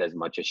Disneyland as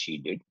much as she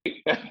did.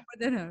 More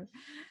than her.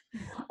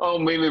 Oh,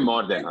 maybe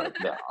more than her,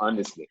 yeah,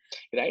 honestly,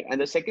 right?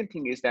 And the second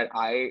thing is that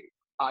I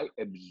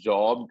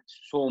absorbed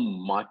so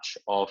much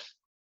of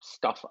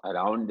stuff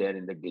around there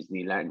in the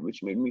Disneyland,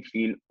 which made me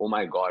feel, oh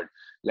my God,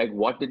 like,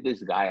 what did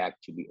this guy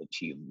actually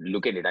achieve?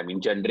 Look at it. I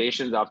mean,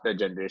 generations after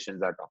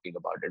generations are talking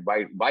about it.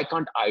 Why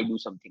can't I do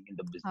something in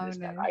the How business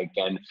that nice. I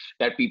can,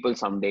 that people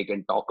someday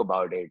can talk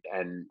about it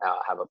and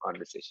have a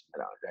conversation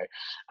around, right?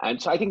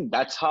 And so I think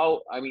that's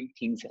how, I mean,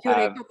 things have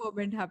Eureka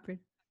moment happened.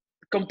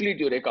 complete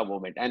eureka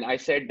moment. And I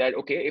said that,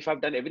 okay, if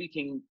I've done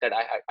everything that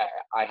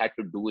I had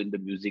to do in the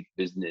music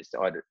business,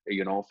 or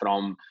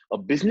from a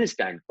business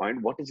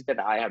standpoint, what is it that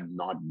I have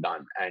not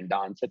done? And the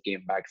answer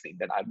came back saying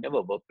that I've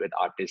never worked with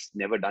artists,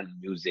 never done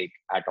music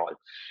at all.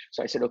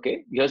 So I said,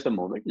 okay, here's the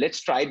moment,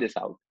 let's try this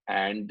out,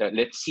 and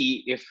let's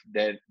see if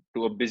there,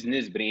 to a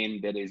business brain,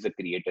 there is a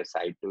creative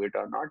side to it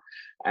or not.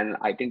 And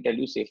I can tell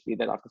you safely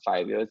that after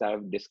 5 years,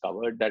 I've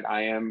discovered that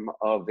I am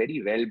a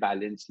very well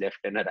balanced left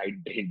and a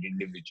right brained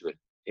individual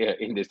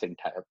in this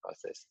entire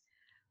process.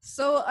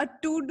 So a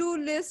to-do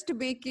list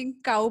making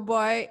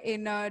cowboy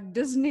in a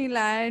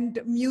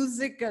Disneyland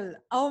musical.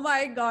 Oh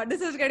my God,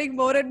 this is getting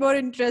more and more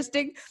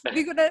interesting.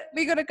 We're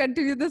gonna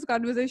continue this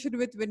conversation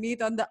with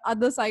Vineet on the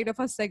other side of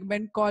a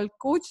segment called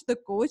Coach the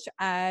Coach,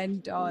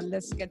 and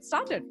let's get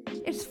started.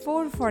 It's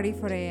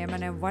 4:44 a.m.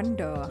 and I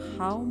wonder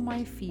how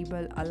my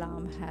feeble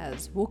alarm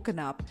has woken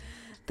up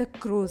the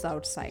crows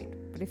outside.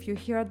 But if you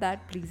hear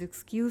that, please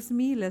excuse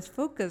me. Let's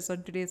focus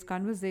on today's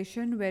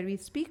conversation where we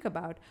speak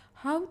about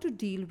how to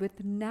deal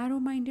with narrow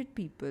minded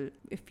people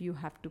if you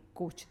have to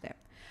coach them.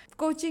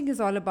 Coaching is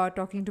all about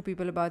talking to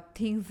people about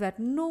things that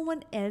no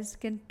one else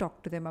can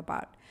talk to them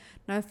about.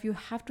 Now, if you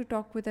have to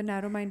talk with a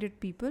narrow minded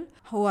people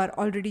who are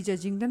already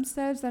judging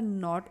themselves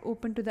and not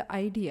open to the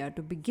idea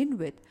to begin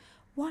with,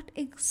 What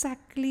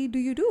exactly do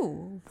you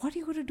do? What are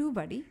you going to do,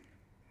 buddy?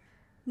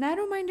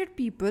 Narrow minded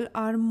people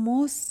are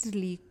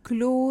mostly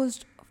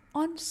closed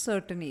on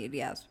certain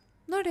areas,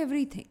 not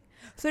everything.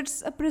 So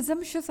it's a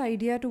presumptuous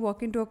idea to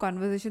walk into a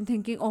conversation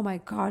thinking, oh my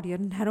god, you're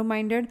narrow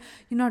minded,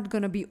 you're not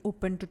going to be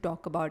open to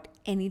talk about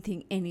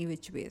anything, any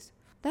which ways.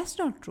 That's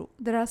not true.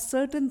 There are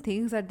certain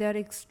things that they are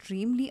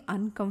extremely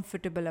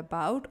uncomfortable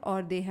about,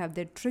 or they have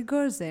their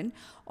triggers in,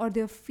 or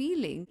they're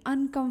feeling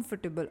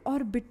uncomfortable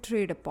or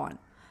betrayed upon.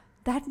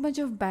 That much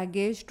of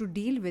baggage to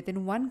deal with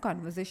in one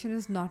conversation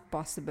is not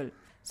possible.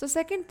 So,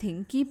 second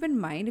thing, keep in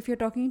mind if you're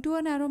talking to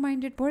a narrow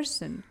minded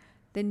person,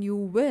 then you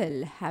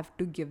will have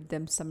to give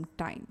them some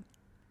time.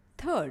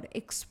 Third,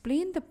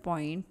 explain the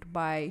point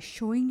by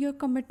showing your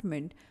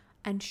commitment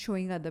and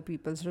showing other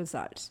people's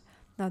results.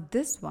 Now,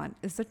 this one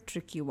is the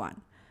tricky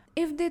one.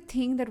 If they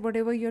think that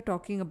whatever you're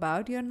talking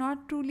about, you're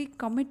not truly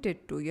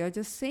committed to, you're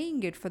just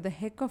saying it for the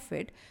heck of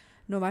it,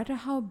 no matter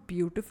how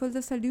beautiful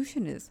the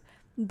solution is,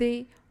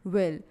 they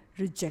will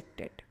reject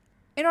it.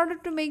 In order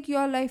to make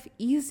your life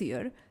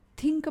easier,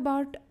 think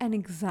about an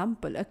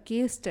example, a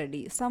case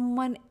study.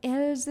 Someone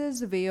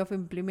else's way of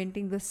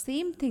implementing the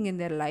same thing in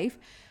their life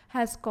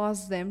has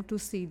caused them to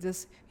see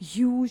this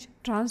huge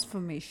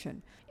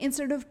transformation.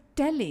 Instead of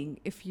telling,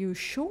 if you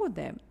show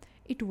them,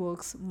 it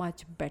works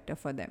much better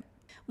for them.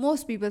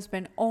 Most people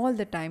spend all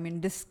the time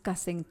in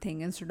discussing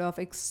things instead of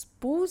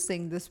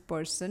exposing this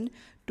person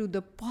to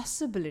the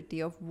possibility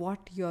of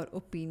what your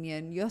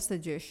opinion, your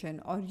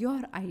suggestion, or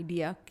your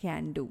idea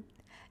can do.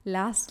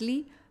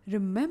 Lastly,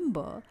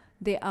 remember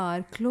they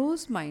are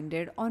close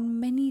minded on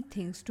many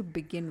things to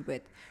begin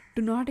with.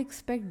 Do not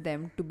expect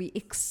them to be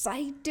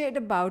excited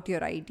about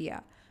your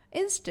idea.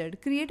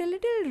 Instead, create a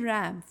little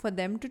ramp for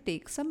them to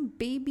take some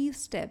baby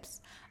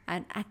steps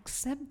and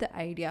accept the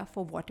idea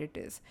for what it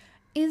is.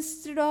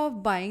 Instead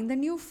of buying the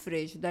new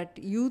fridge that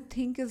you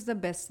think is the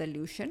best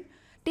solution,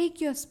 take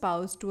your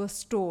spouse to a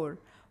store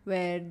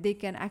where they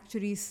can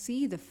actually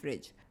see the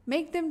fridge.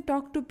 Make them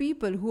talk to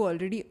people who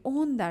already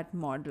own that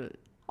model.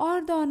 Or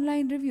the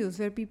online reviews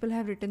where people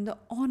have written the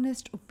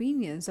honest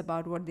opinions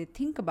about what they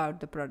think about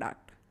the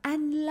product.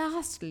 And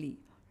lastly,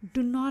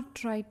 do not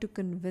try to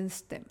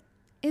convince them.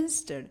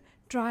 Instead,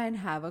 try and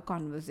have a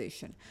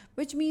conversation,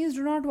 which means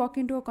do not walk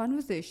into a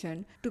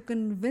conversation to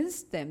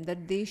convince them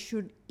that they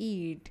should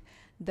eat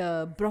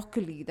the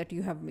broccoli that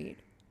you have made.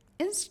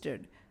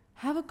 Instead,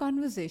 have a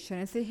conversation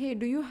and say, hey,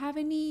 do you have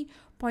any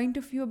point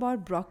of view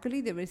about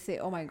broccoli? They will say,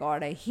 oh my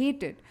god, I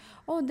hate it.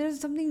 Oh, there's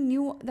something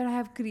new that I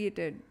have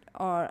created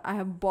or I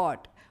have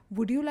bought.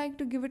 Would you like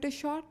to give it a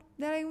shot?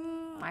 They're like,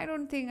 I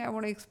don't think I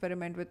want to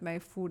experiment with my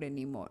food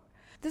anymore.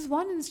 This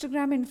one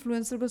Instagram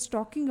influencer was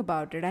talking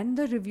about it, and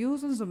the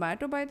reviews on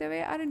Zomato, by the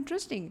way, are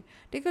interesting.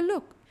 Take a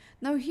look.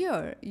 Now,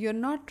 here, you're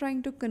not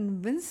trying to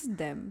convince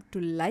them to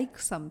like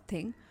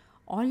something.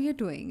 All you're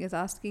doing is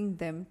asking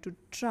them to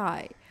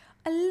try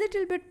a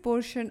little bit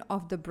portion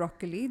of the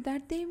broccoli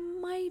that they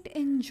might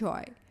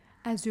enjoy,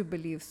 as you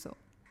believe so.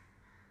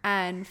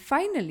 And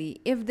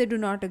finally, if they do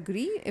not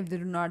agree, if they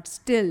do not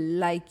still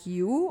like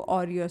you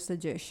or your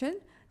suggestion,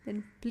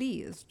 then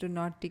please do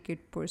not take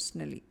it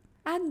personally.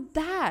 And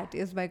that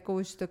is my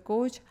coach the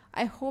coach.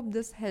 I hope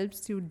this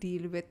helps you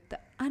deal with the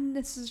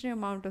unnecessary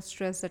amount of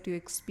stress that you're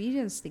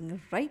experiencing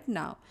right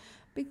now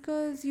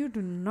because you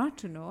do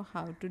not know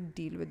how to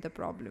deal with the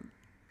problem.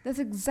 That's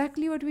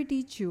exactly what we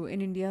teach you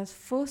in India's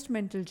first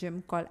mental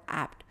gym called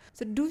APT.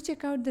 So do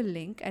check out the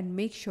link and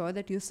make sure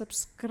that you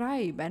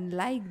subscribe and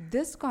like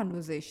this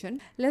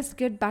conversation. Let's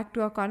get back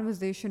to our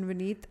conversation,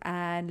 Vineet,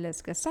 and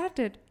let's get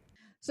started.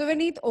 So,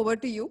 Vineet, over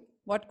to you.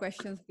 What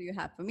questions do you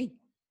have for me?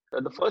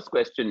 The first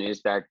question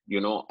is that,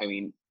 I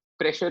mean,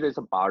 pressure is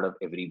a part of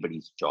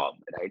everybody's job,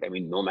 right? I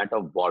mean, no matter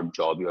what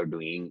job you're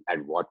doing,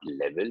 at what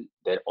level,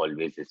 there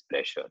always is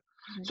pressure.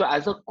 So,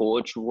 as a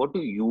coach, what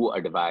do you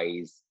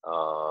advise,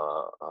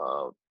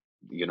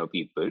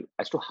 people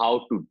as to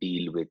how to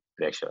deal with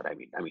pressure?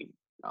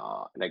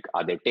 Like,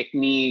 are there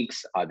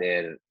techniques? Are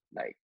there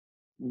like,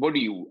 what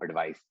do you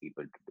advise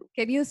people to do?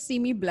 Can you see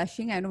me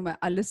blushing? I know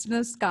our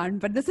listeners can't,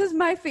 but this is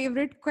my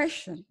favorite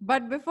question.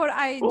 But before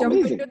I Oh, jump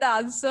amazing. into the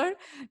answer,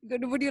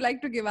 would you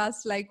like to give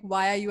us like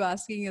why are you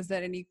asking? Is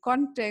there any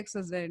context?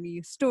 Is there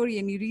any story,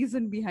 any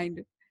reason behind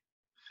it?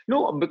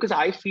 No, because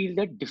I feel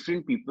that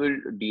different people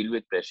deal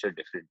with pressure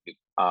differently.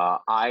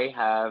 I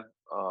have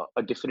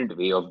a different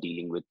way of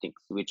dealing with things,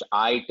 which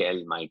I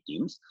tell my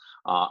teams.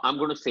 I'm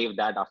going to save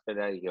that after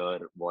I hear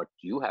what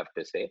you have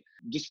to say.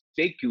 Just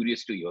very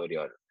curious to hear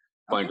your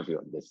Okay. point of view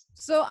on this.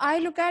 So I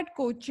look at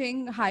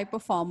coaching high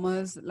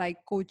performers like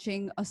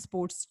coaching a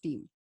sports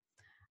team.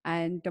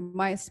 And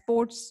my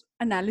sports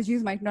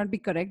analogies might not be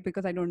correct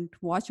because I don't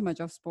watch much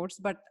of sports,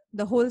 but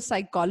the whole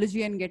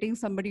psychology and getting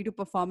somebody to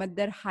perform at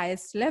their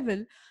highest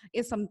level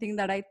is something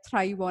that I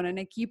thrive on, and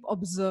I keep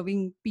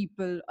observing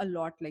people a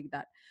lot like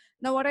that.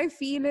 Now what I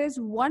feel is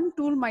one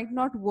tool might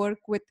not work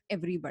with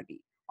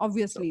everybody,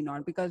 Obviously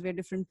not, because we're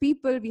different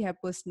people. We have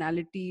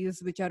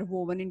personalities which are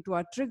woven into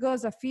our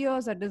triggers, our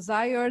fears, our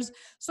desires.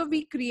 So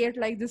we create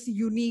like this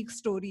unique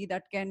story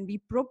that can be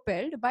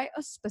propelled by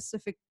a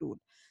specific tool.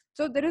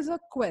 So there is a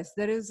quest,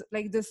 there is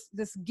like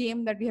this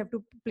game that we have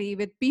to play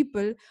with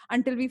people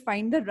until we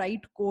find the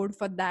right code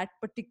for that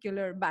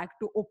particular bag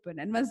to open.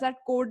 And once that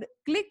code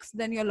clicks,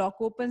 then your lock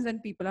opens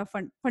and people are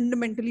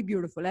fundamentally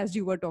beautiful, as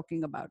you were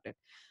talking about it.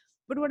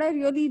 But what I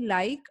really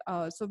like,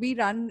 so we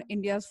run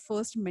India's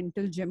first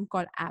mental gym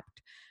called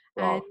APT.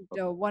 And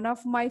Wow. one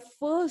of my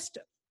first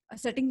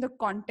setting the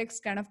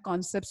context kind of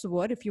concepts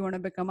were, if you want to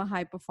become a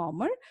high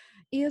performer,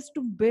 is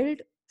to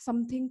build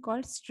something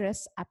called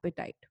stress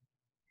appetite.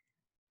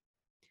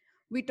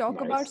 We talk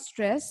about Nice.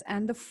 stress,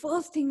 and the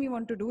first thing we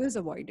want to do is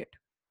avoid it.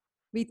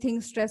 We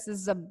think stress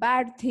is a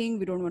bad thing,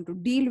 we don't want to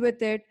deal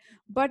with it.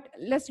 But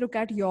let's look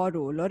at your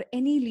role or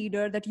any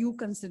leader that you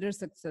consider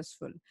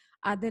successful.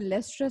 Are they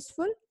less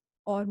stressful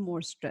or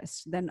more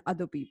stressed than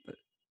other people?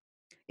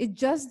 It's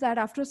just that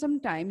after some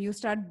time you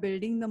start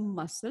building the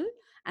muscle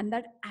and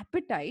that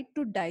appetite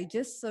to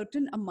digest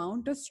certain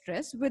amount of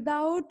stress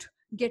without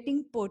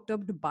getting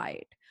perturbed by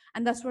it.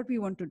 And that's what we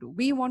want to do.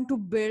 We want to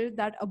build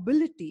that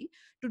ability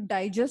to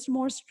digest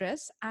more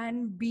stress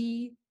and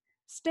be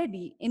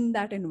steady in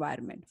that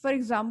environment. For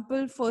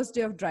example, first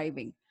day of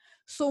driving,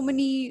 so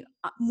many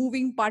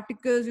moving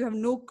particles, you have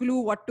no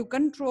clue what to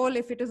control.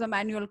 If it is a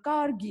manual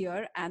car,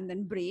 gear and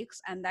then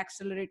brakes and the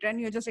accelerator, and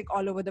you're just like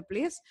all over the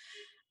place.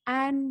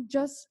 And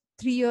just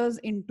 3 years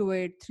into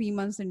it, 3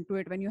 months into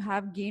it, when you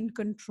have gained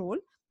control,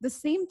 the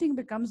same thing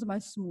becomes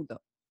much smoother.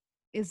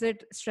 Is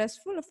it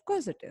stressful? Of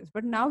course it is.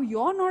 But now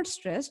you're not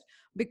stressed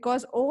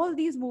because all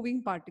these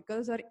moving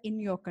particles are in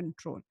your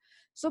control.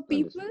 So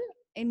people Understood.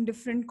 in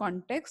different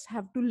contexts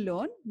have to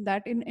learn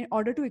that in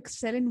order to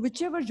excel in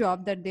whichever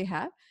job that they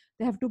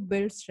have to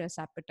build stress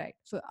appetite.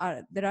 So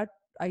there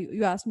are,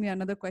 you asked me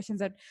another question,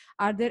 that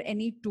are there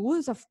any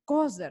tools? Of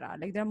course there are.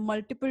 Like there are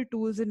multiple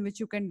tools in which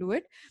you can do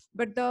it.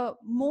 But the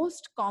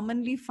most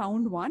commonly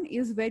found one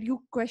is where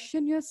you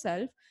question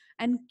yourself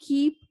and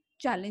keep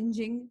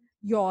challenging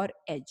your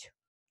edge.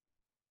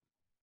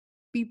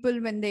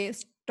 People, when they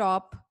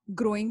stop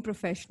growing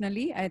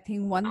professionally, I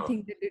think one Oh,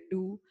 thing that they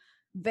do,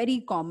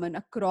 very common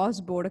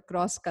across board,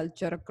 across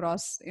culture,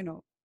 across,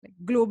 like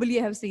globally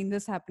I have seen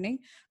this happening.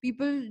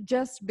 People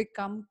just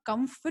become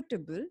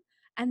comfortable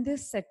and they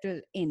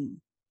settle in.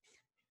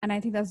 And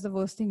I think that's the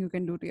worst thing you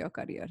can do to your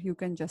career. You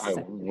can just I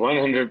settle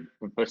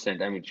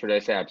 100%. I mean, should I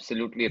say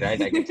absolutely right?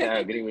 I can say I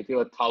in. agree with you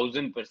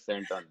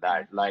 1,000% on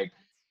that. Like,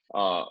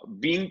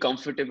 being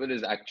comfortable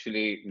is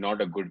actually not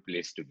a good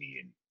place to be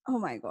in. Oh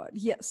my God,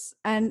 yes.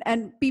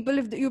 And people,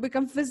 if you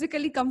become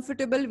physically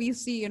comfortable, we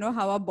see,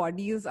 how our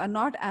bodies are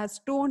not as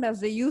toned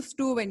as they used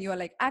to when you are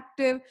like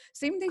active.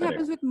 Same thing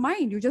happens Correct. with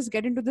mind. You just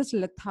get into this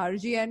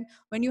lethargy, and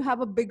when you have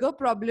a bigger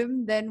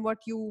problem than what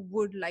you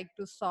would like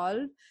to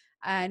solve,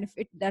 and if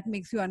it that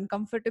makes you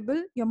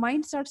uncomfortable, your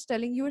mind starts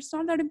telling you it's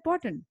not that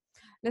important.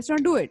 Let's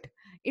not do it.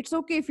 It's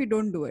okay if you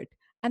don't do it.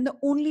 And the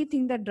only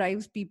thing that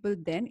drives people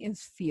then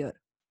is fear.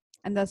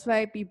 And that's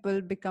why people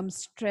become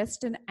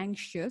stressed and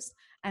anxious,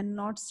 and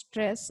not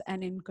stressed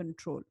and in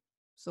control.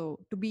 So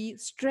to be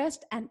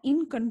stressed and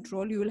in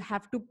control, you will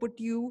have to put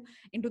you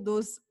into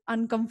those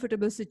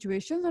uncomfortable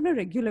situations on a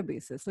regular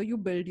basis, so you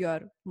build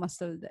your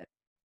muscle there.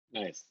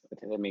 Nice. I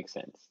think that makes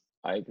sense.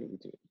 I agree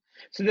with you.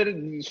 So there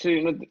is, so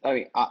I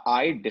mean,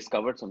 I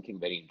discovered something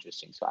very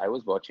interesting. So I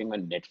was watching a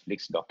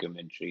Netflix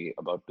documentary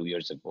about 2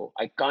 years ago.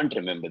 I can't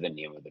remember the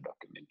name of the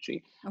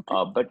documentary,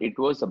 Okay. but it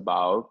was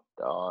about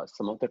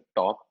some of the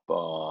top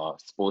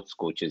sports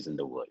coaches in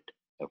the world.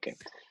 Okay,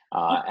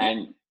 uh, Okay.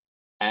 and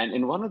and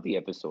in one of the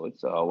episodes,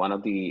 one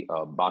of the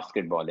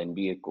basketball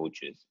NBA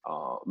coaches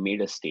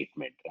made a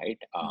statement, right?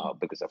 Mhm.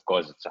 Because of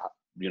course,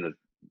 you know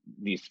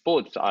these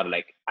sports are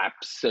like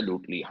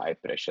absolutely high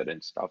pressure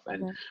and stuff.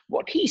 And Yeah.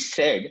 what he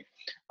said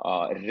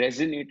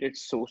resonated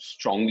so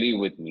strongly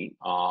with me.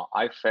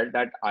 I felt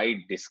that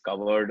I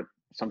discovered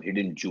some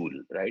hidden jewel,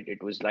 right?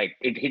 It was like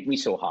it hit me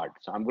so hard.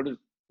 So I'm going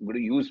to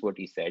use what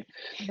he said.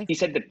 He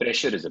said that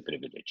pressure is a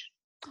privilege.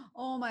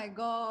 Oh my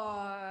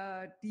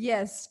God.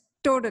 Yes,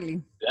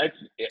 totally. Right?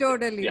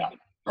 Totally. Yeah,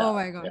 Oh yeah,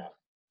 my God.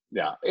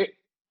 yeah, yeah.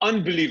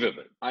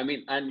 Unbelievable. I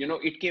mean, and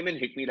it came and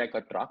hit me like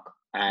a truck.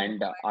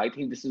 And I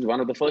think this is one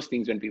of the first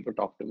things when people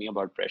talk to me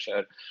about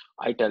pressure.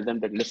 I tell them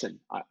that, listen,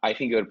 I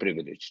think you're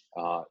privileged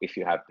if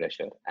you have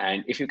pressure,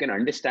 and if you can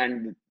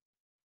understand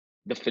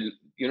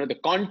the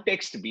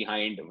context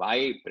behind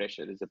why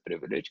pressure is a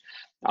privilege,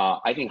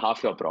 I think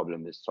half your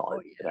problem is Oh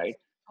solved, yes. right?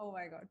 Oh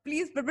my God.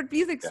 Please, but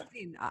please Yeah.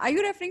 explain. Are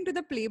you referring to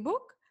the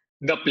playbook?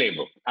 The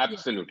playbook. Yeah.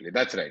 Absolutely.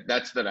 That's right.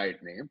 That's the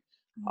right name.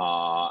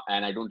 Mhm.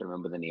 And I don't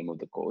remember the name of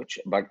the coach,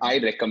 but I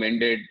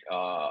recommended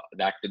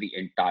that to the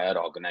entire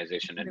I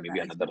organization could and maybe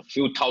another imagine.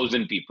 few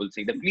thousand people,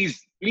 saying that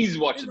please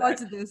watch Please watch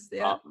that. this.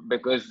 Yeah.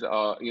 Because,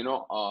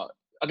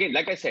 again,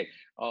 like I said,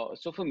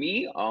 so for me,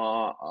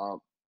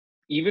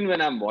 even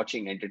when I'm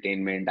watching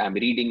entertainment, I'm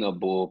reading a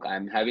book,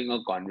 I'm having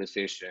a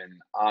conversation,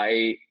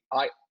 I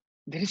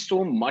there is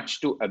so much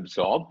to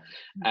absorb,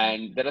 Mhm.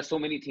 and there are so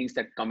many things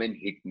that come and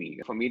hit me.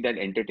 For me, that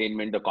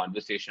entertainment, the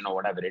conversation, or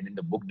what I've read in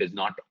the book does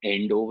not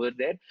end over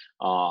there.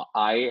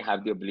 I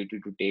have the ability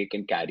to take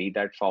and carry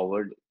that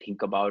forward,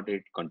 think about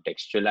it,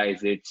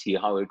 contextualize it, see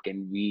how it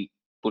can be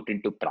put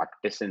into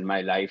practice in my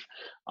life,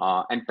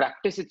 and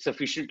practice it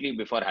sufficiently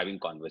before having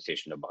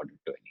conversation about it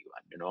to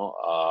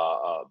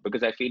anyone,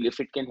 because I feel if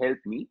it can help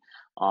me,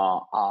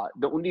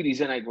 the only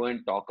reason I go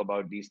and talk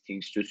about these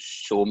things to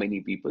so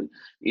many people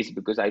is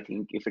because I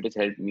think if it has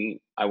helped me,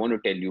 I want to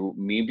tell you,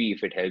 maybe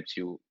if it helps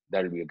you,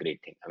 that'll be a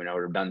great thing. I mean, I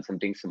would have done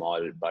something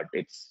small, but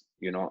it's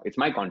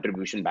my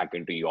contribution back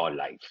into your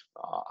life,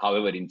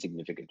 however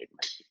insignificant it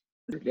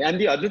might be. And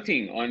the other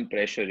thing on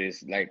pressure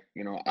is like,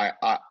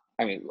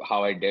 I mean,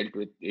 how I dealt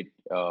with it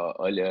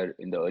earlier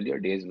in the earlier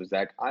days was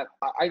that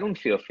I don't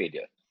fear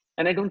failure,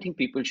 and I don't think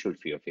people should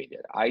fear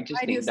failure. I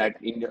just Why do you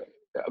think say that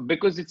that?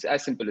 because it's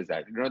as simple as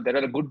that. There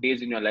are good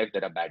days in your life,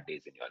 there are bad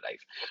days in your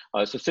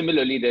life. So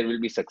similarly, there will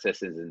be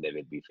successes and there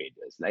will be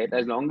failures. Right?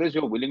 As long as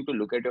you're willing to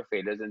look at your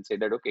failures and say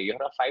that, okay, here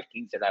are 5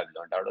 things that I've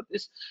learned out of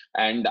this,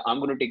 and I'm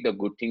going to take the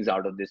good things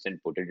out of this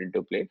and put it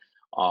into play.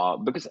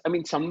 Because I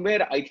mean,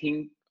 somewhere I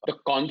think the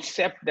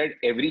concept that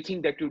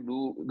everything that you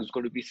do is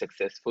going to be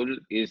successful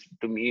is,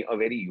 to me, a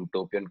very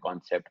utopian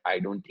concept. I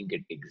don't think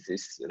it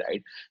exists,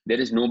 right? There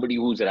is nobody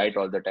who's right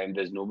all the time.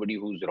 There's nobody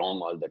who's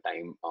wrong all the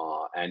time.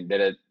 And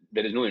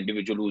there is no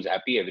individual who's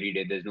happy every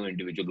day. There's no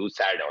individual who's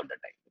sad all the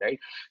time, right?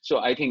 So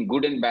I think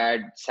good and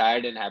bad,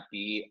 sad and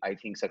happy, I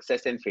think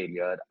success and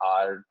failure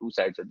are two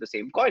sides of the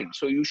same coin.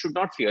 So you should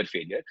not fear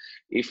failure.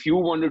 If you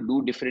want to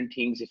do different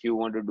things, if you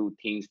want to do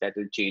things that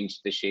will change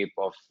the shape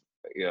of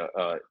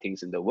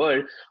things in the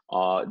world,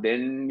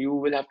 then you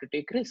will have to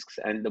take risks.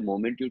 And the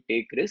moment you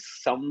take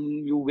risks, some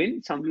you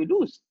win, some you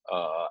lose.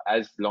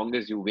 As long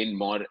as you win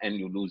more and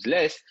you lose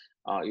less,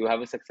 you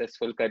have a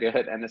successful career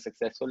and a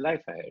successful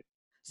life ahead.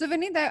 So,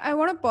 Vinith, I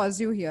want to pause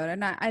you here,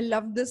 and I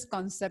love this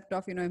concept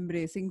of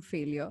embracing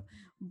failure.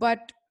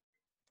 But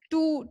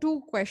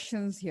two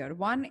questions here.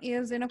 One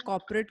is, in a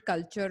corporate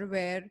culture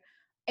where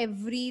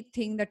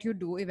everything that you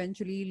do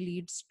eventually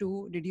leads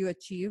to, did you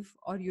achieve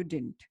or you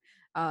didn't?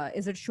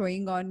 Is it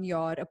showing on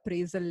your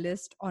appraisal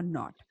list or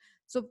not?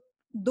 So,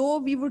 though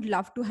we would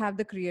love to have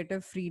the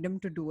creative freedom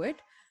to do it,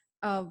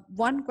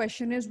 one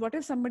question is, what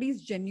if somebody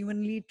is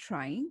genuinely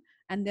trying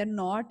and they're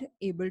not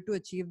able to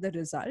achieve the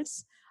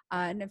results?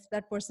 And if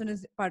that person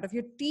is part of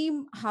your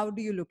team, how do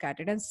you look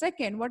at it? And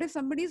second, what if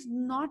somebody is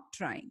not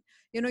trying?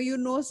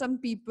 Some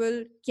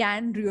people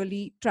can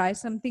really try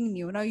something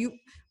new. Now,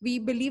 we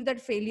believe that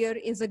failure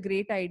is a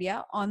great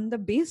idea on the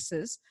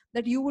basis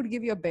that you would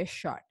give your best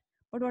shot.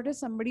 But what if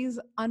somebody is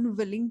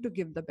unwilling to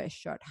give the best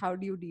shot? How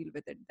do you deal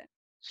with it then?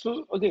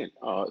 So again,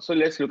 so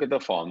let's look at the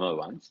former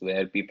ones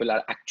where people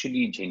are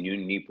actually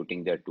genuinely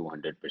putting their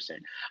 200%.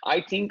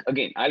 I think,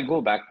 again, I'll go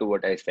back to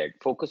what I said.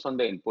 Focus on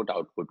the input,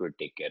 output will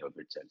take care of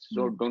itself.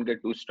 So Hmm. don't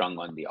get too strung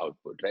on the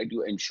output, right?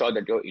 You ensure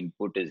that your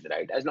input is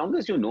right. As long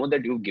as you know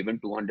that you've given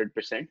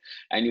 200%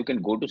 and you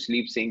can go to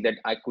sleep saying that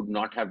I could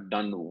not have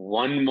done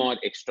one more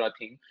extra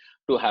thing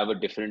to have a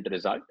different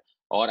result,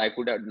 or I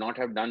could have not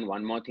have done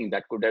one more thing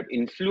that could have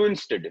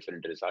influenced a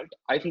different result,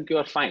 I think you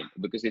are fine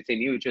because it's a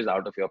new which is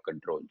out of your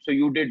control. So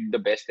you did the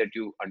best that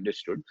you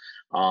understood.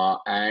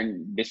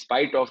 And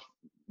despite of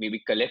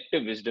maybe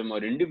collective wisdom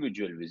or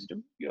individual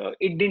wisdom,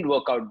 it didn't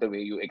work out the way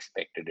you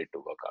expected it to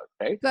work out,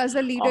 right? So, as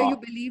a leader, Uh, you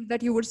believe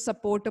that you would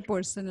support a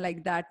person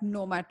like that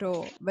no matter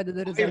whether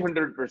the result.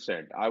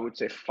 500%, I would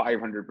say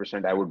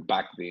 500%, I would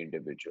back the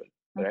individual,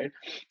 Okay. right?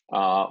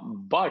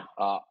 But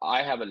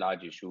I have a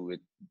large issue with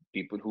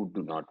people who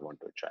do not want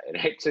to try,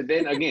 right? So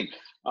then again,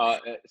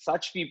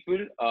 such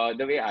people,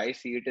 the way I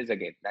see it is,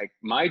 again, like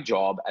my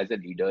job as a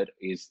leader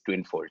is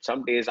twofold.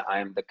 Some days I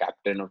am the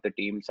captain of the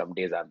team, some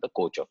days I'm the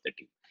coach of the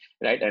team,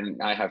 right?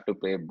 And I have to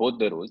play both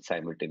the roles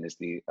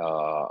simultaneously,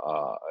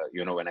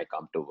 when I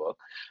come to work.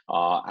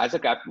 As a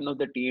captain of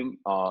the team,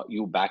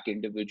 you back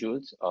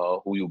individuals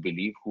who you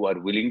believe who are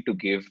willing to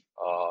give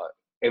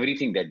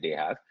everything that they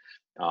have.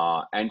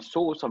 And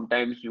so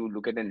sometimes you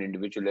look at an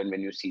individual, and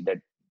when you see that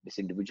this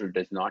individual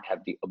does not have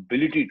the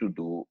ability to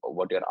do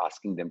what you're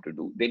asking them to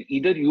do, then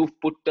either you've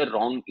put the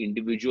wrong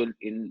individual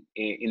in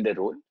the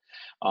role,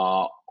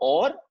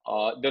 or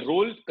the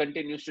role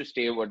continues to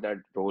stay what that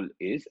role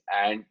is,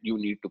 and you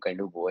need to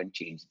kind of go and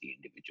change the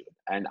individual.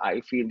 And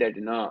I feel that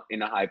in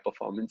a high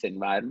performance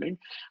environment,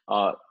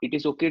 it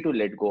is okay to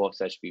let go of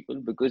such people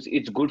because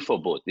it's good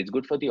for both. It's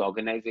good for the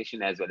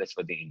organization as well as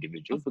for the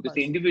individual, Of because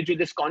the course.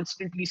 individual is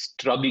constantly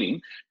struggling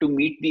to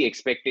meet the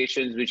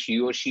expectations which he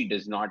or she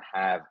does not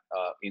have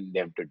in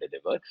them to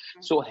deliver.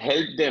 So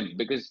help them,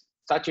 because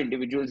such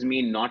individuals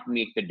may not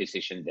make the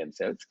decision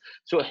themselves.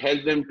 So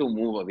help them to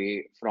move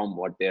away from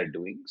what they're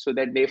doing so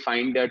that they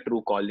find their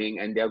true calling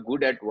and they're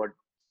good at what Of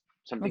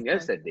something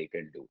else course. that they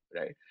can do,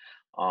 right?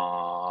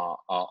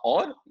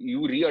 Or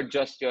you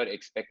readjust your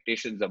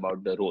expectations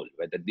about the role.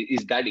 Whether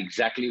is that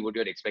exactly what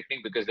you're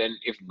expecting? Because then,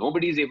 if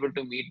nobody is able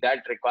to meet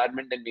that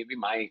requirement, then maybe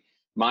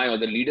my or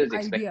the leader's Idea.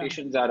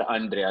 expectations are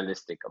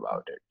unrealistic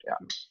about it. Yeah.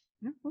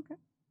 Yeah, okay.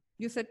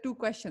 You said two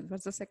questions.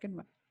 What's the second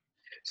one?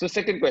 So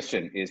second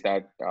question is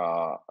that,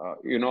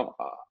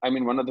 I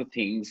mean, one of the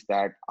things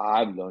that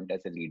I've learned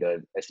as a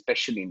leader,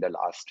 especially in the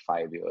last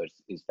 5 years,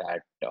 is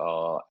that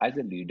as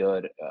a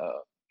leader,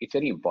 it's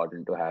very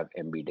important to have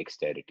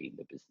ambidexterity in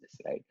the business,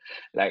 right?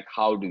 Like,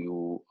 how do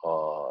you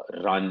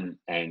run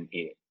and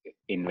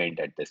invent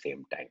at the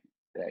same time,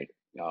 right?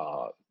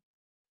 Uh,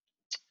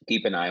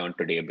 Keep an eye on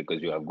today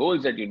because you have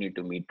goals that you need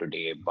to meet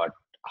today, but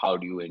how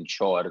do you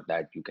ensure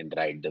that you can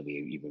ride the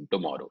wave even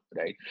tomorrow,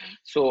 right?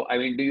 So I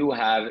mean, do you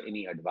have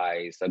any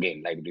advice,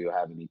 again, like, do you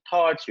have any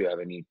thoughts, do you have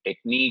any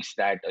techniques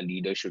that a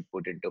leader should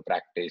put into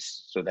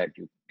practice so that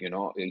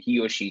he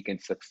or she can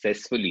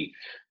successfully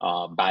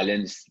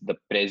balance the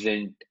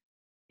present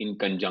in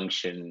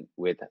conjunction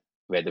with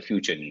where the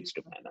future needs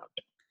to pan out?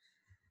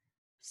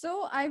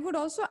 So I would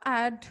also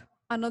add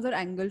another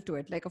angle to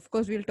it. Like, of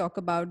course, we'll talk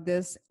about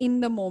this in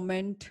the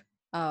moment,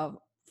 uh,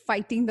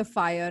 fighting the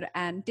fire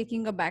and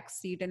taking a back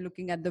seat and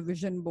looking at the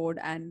vision board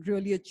and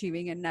really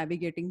achieving and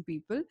navigating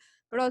people.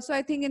 But also,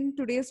 I think in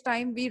today's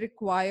time, we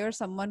require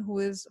someone who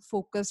is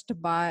focused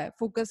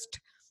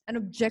and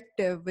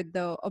objective with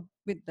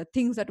the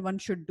things that one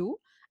should do,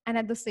 and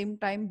at the same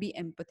time be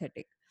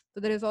empathetic.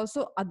 So there is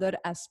also other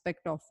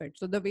aspect of it.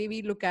 So the way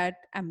we look at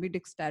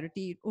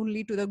ambidexterity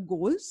only to the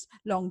goals,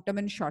 long term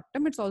and short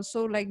term, it's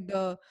also like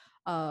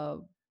uh,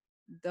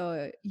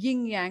 the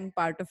yin yang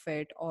part of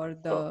it, or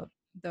Sure.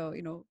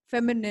 the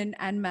feminine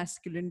and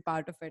masculine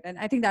part of it. And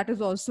I think that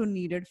is also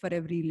needed for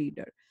every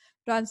leader.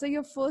 To answer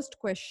your first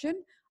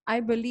question, I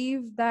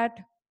believe that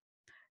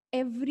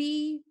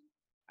every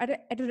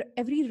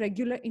every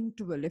regular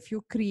interval, if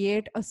you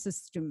create a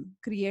system,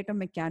 create a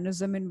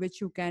mechanism in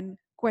which you can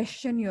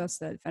question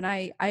yourself, and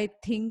I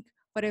think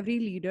for every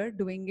leader,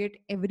 doing it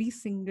every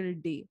single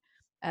day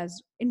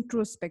as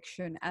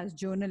introspection, as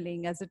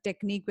journaling, as a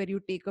technique where you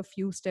take a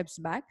few steps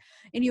back.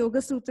 In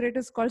Yoga Sutra, it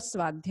is called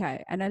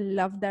Swadhyay, and I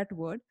love that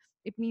word.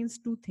 It means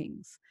two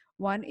things.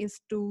 One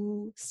is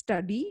to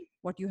study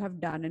what you have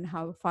done and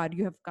how far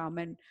you have come,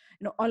 and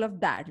all of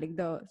that, like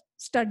the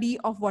study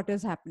of what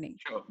is happening.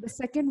 Sure. The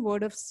second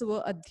word of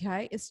Swa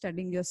Adhyay is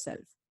studying yourself.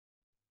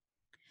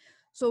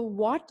 So,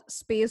 what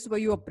space were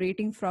you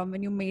operating from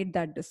when you made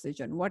that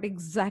decision? What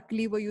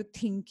exactly were you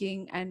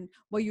thinking? And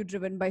were you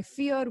driven by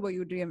fear? Were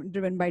you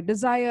driven by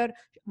desire?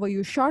 Were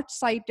you short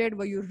sighted?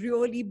 Were you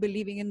really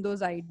believing in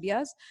those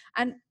ideas?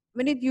 And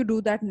you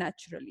do that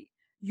naturally,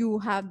 you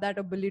have that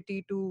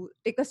ability to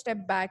take a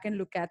step back and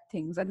look at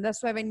things. And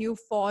that's why when you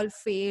fall,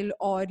 fail,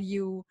 or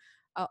you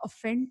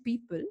offend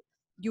people,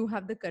 you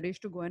have the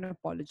courage to go and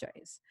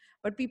apologize.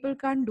 But people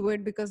can't do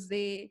it because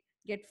they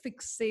get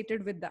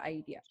fixated with the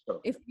idea.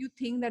 Sure. If you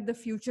think that the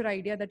future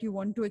idea that you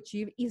want to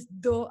achieve is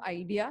the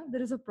idea,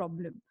 there is a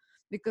problem,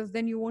 because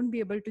then you won't be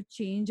able to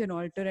change and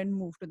alter and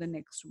move to the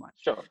next one.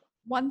 Sure.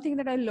 One thing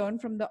that I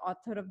learned from the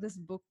author of this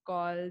book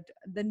called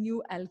The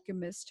New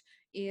Alchemist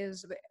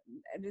is,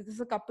 this is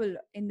a couple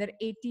in their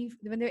 80,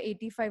 when they're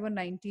 85 or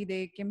 90,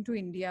 they came to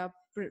India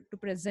to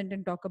present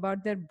and talk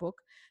about their book.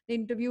 They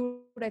interviewed,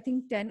 I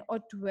think, 10 or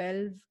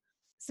 12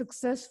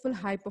 successful,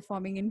 high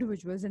performing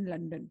individuals in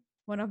London.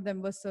 One of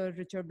them was Sir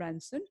Richard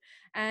Branson.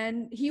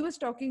 And he was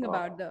talking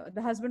about, Wow.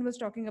 the husband was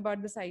talking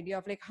about this idea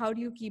of like, how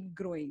do you keep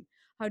growing?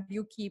 How do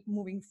you keep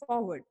moving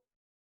forward?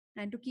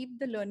 And to keep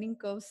the learning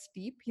curve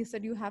steep, he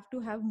said you have to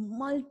have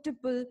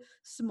multiple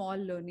small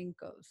learning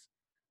curves.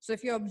 So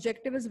if your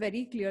objective is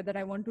very clear that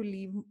I want to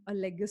leave a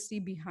legacy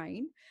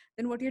behind,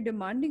 then what you're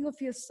demanding of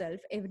yourself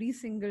every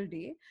single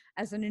day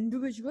as an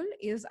individual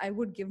is, I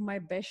would give my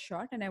best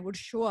shot and I would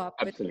show up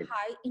with Absolutely.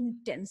 high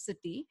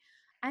intensity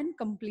and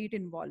complete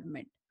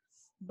involvement.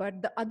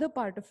 But the other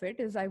part of it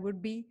is, I would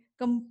be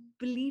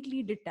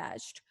completely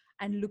detached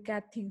and look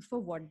at things for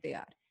what they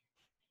are.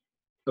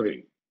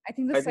 Agree. I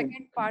think the I think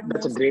second part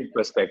that's a most great leaders.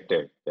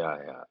 perspective. Yeah,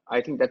 yeah.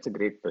 I think that's a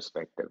great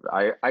perspective.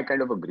 I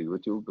kind of agree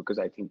with you because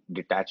I think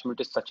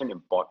detachment is such an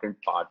important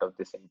part of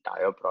this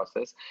entire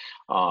process.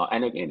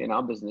 And again, in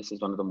our business is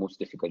one of the most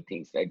difficult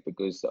things, right?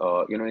 Because,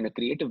 in a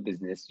creative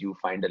business, you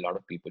find a lot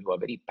of people who are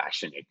very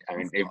passionate. I Of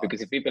mean, because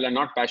if course. people are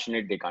not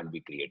passionate, they can't be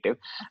creative.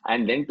 Of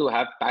And course. then to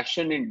have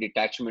passion and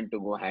detachment to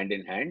go hand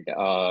in hand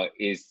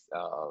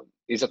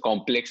is a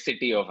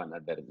complexity of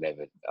another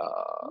level.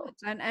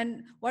 Yes.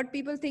 And what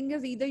people think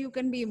is, either you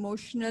can be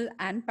emotional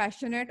and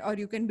passionate, or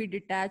you can be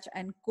detached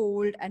and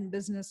cold and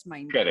business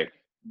minded, Correct.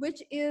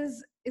 which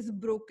is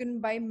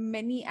broken by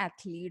many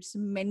athletes,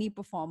 many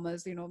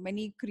performers,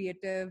 many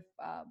creative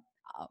uh,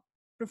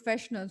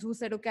 professionals who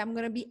said, okay, I'm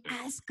going to be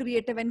as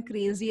creative and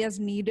crazy as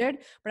needed,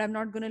 but I'm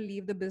not going to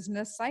leave the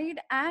business side.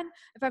 And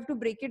if I have to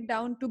break it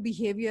down to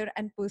behavior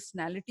and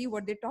personality,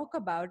 what they talk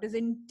about is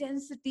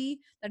intensity,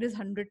 that is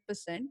 100%,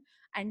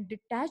 and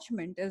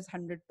detachment is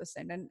 100%.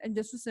 And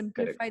just to Correct.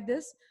 simplify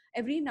this,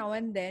 every now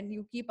and then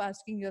you keep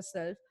asking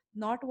yourself,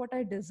 not what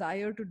I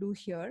desire to do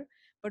here,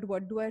 but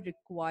what do I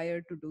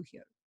require to do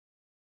here?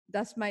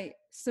 That's my That's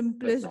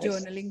simplest nice.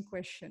 journaling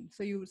question.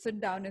 So you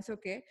sit down and say,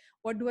 okay,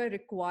 what do I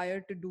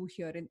require to do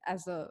here, in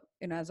as a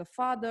as a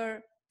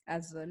father,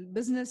 as a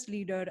business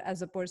leader,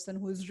 as a person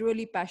who is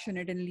really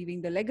passionate in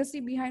leaving the legacy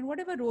behind,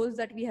 whatever roles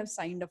that we have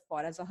signed up for,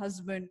 as a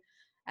husband,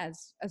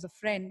 as a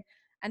friend.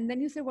 And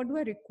then you say, what do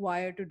I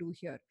require to do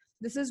here?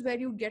 This is where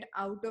you get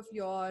out of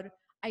your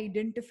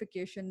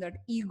identification, that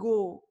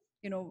ego,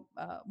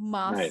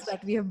 mask Nice.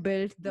 that we have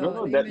built, No, the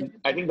no, that images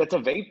I that think we that's a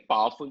very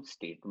powerful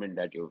statement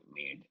that you've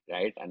made,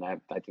 right? And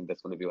I think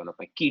that's going to be one of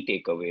my key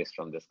takeaways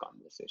from this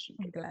conversation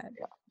I'm today. glad.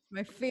 Yeah,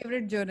 My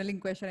favorite journaling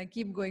question. I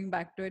keep going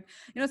back to it.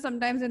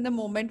 Sometimes in the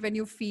moment when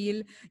you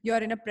feel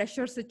you're in a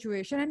pressure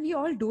situation, and we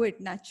all do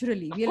it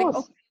naturally. of We're like,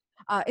 course,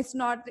 okay, it's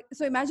not.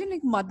 So imagine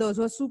like mothers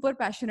who are super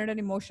passionate and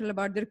emotional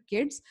about their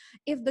kids.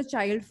 If the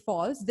child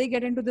falls, they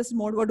get into this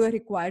mode. What do I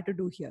require to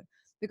do here?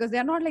 Because they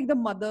are not like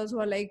the mothers who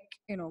are like,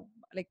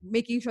 like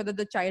making sure that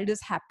the child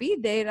is happy.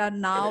 They are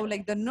now correct,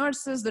 like the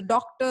nurses, the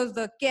doctors,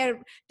 the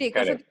caretakers.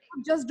 So they correct.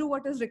 just do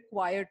what is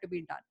required to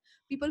be done.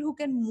 People who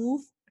can move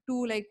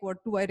to like,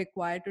 what do I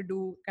require to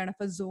do, kind of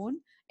a zone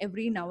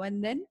every now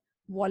and then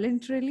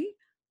voluntarily,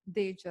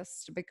 they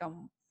just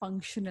become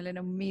functional and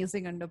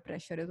amazing under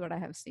pressure, is what I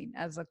have seen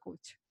as a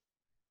coach.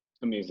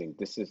 Amazing.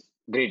 This is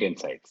great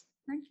insights.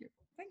 Thank you.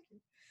 Thank you.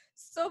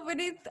 So,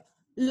 Vinith,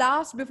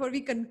 last before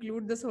we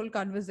conclude this whole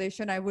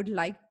conversation, I would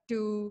like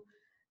to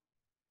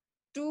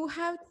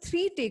have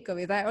three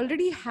takeaways. I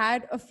already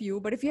had a few,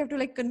 but if you have to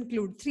like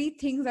conclude three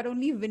things that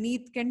only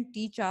Vinith can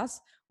teach us,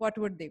 what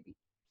would they be?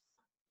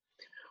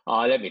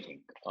 Let me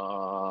think.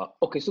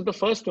 Okay, so the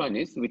first one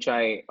is which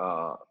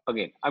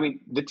again, I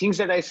mean, the things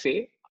that I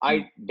say, Hmm.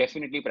 I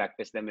definitely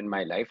practice them in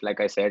my life. Like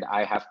I said,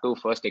 I have to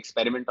first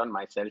experiment on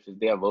myself. If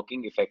they are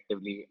working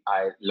effectively,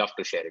 I love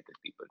to share it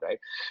with people, right?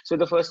 So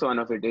the first one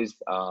of it is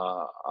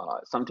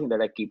something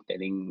that I keep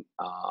telling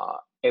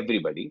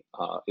everybody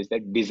is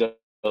that deserve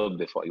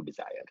before you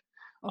desire.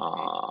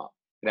 Uh,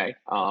 Okay.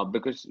 right?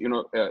 Because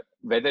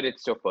whether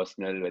it's your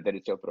personal, whether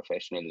it's your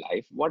professional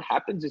life, what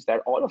happens is that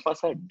all of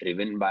us are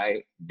driven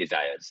by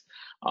desires.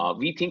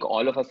 We think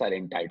all of us are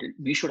entitled.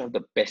 We should have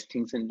the best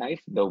things in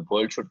life. The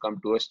world should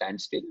come to a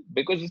standstill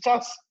because it's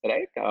us,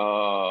 right?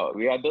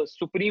 We are the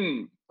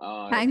supreme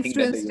Thanks thing to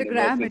that the universe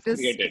Instagram, has it is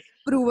created.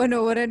 proven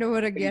over and over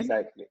again.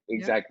 Exactly, Yeah.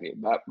 exactly.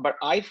 But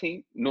I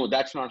think no,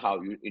 that's not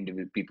how you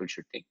individual people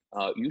should think.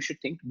 You should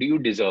think: do you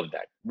deserve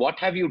that? What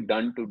have you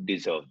done to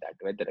deserve that?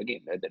 Whether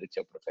it's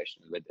your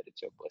professional, whether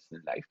it's your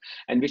personal life,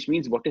 and which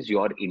means what is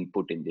your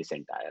input in this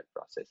entire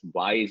process?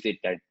 Why is it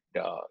that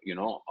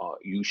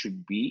you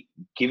should be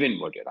given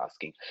what you're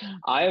asking? Mm.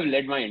 I have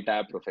led my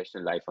entire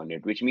professional life on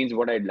it, which means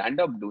what I'd land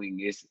up doing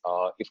is,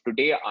 if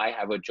today I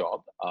have a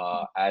job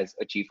as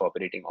a chief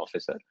operating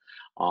officer,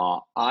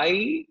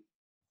 I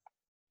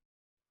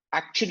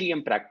actually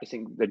am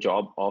practicing the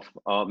job of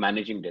a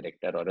managing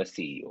director or a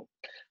CEO.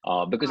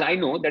 Because I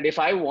Wow. know that if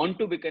I want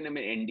to become an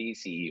ND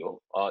CEO,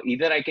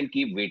 either I can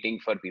keep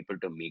waiting for people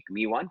to make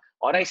me one,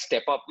 or I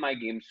step up my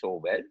game so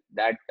well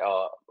that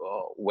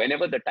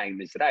whenever the time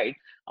is right,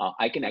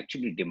 I can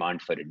actually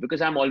demand for it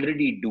because I'm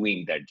already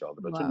doing that job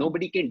role. So Wow.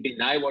 nobody can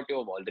deny what you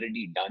have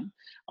already done.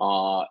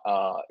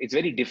 It's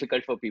very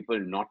difficult for people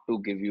not to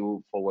give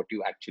you for what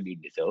you actually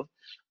deserve,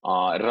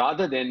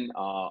 rather than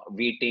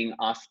waiting,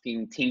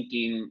 asking,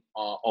 thinking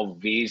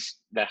of ways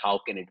that how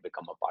can it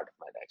become a part of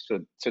my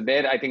life. So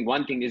there, I think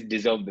one thing is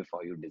deserve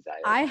before you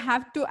desire. I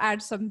have to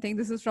add something.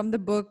 This is from the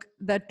book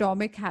The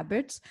Atomic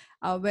Habits,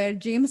 where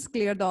James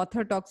Clear, the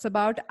author, talks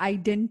about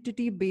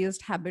identity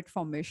based habit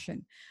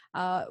formation.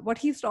 What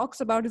he talks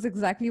about is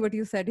exactly what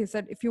you said. He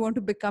said, if you want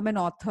to become an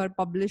author,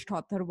 published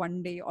author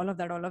one day, all of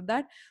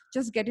that,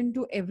 just get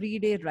into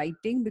everyday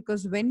writing,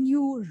 because when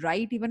you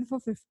write even for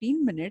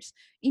 15 minutes,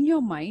 in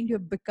your mind, you're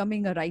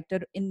becoming a writer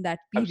in that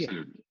period.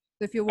 Absolutely,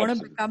 So if you want to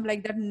absolutely, become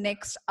like that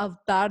next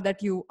avatar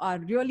that you are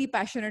really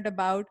passionate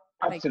about,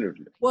 like,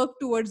 absolutely. work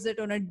towards it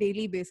on a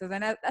daily basis.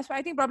 And that's why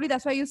I think probably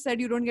that's why you said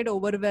you don't get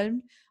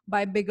overwhelmed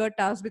by bigger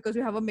tasks, because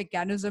you have a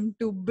mechanism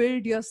to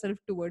build yourself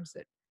towards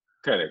it.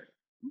 Correct,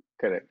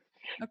 correct.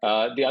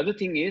 Okay. The other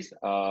thing is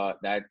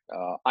that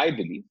I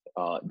believe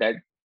that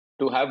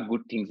to have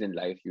good things in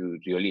life, you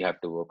really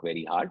have to work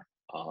very hard.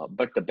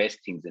 But the best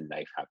things in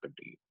life happen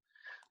to you.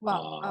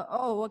 Wow. Uh,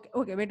 Oh, okay.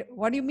 Okay. Wait.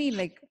 What do you mean?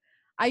 Like,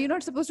 are you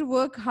not supposed to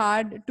work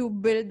hard to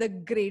build the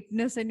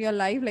greatness in your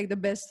life? Like the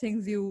best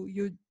things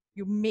you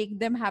make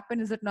them happen.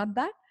 Is it not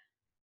that?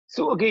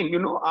 So again,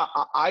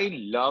 I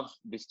love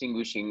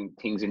distinguishing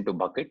things into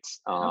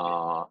buckets,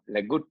 Okay.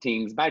 like good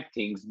things, bad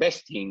things,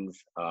 best things,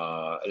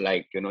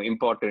 like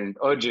important,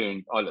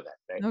 urgent, all of that,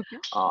 right? Okay.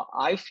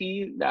 I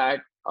feel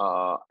that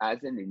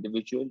as an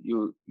individual,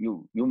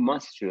 you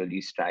must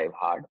really strive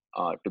hard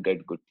to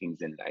get good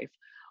things in life.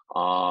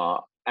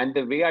 And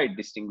the way I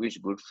distinguish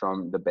good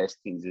from the best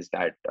things is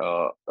that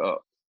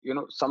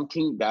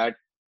something that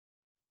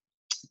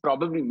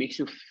probably makes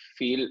you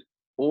feel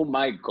oh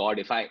my God,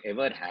 if I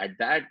ever had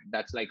that,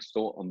 that's like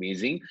so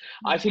amazing.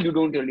 I Yeah. feel you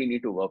don't really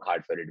need to work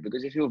hard for it,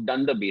 because if you've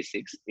done the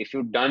basics, if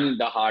you've done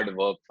the hard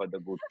work for the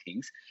good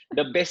things,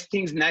 the best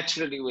things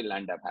naturally will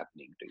end up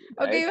happening to you,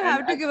 Okay, right? you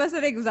have to give us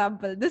an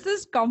example. This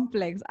is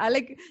complex. I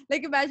like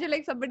imagine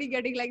like somebody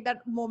getting like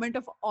that moment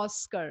of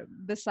Oscar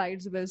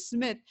besides Will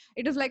Smith.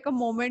 It is like a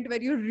moment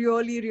where you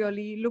really,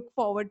 really look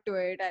forward to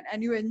it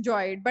and you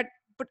enjoy it. But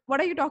what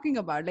are you talking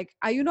about? Like,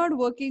 are you not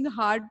working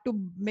hard to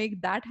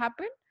make that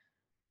happen?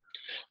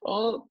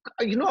 Uh,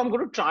 I'm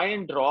going to try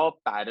and draw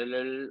a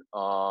parallel,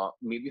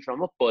 maybe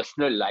from a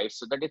personal life,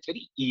 so that it's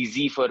very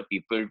easy for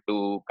people to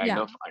kind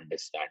Yeah. of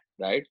understand,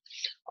 right?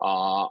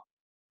 Uh,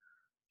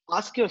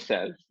 Ask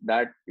yourself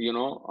that,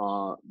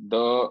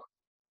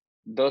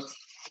 the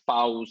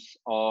spouse,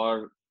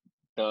 or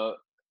the,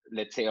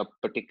 let's say, a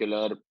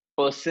particular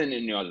person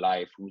in your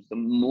life who's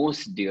the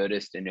most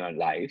dearest in your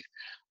life,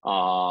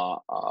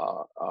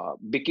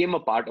 became a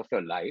part of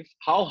your life.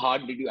 How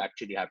hard did you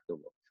actually have to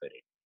work for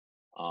it?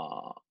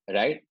 uh,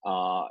 right?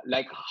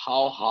 Like,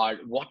 how hard,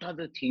 what are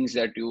the things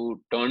that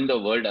you turn the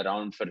world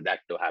around for that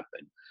to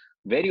happen?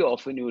 Very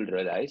often you will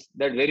realize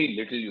that very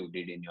little you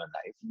did in your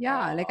life,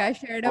 Yeah, like I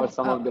shared or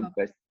some of the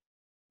best.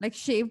 like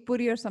shave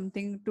puri or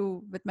something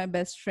to with my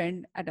best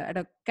friend at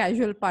a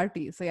casual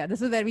party. So yeah,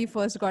 this is where we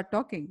first got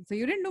talking. So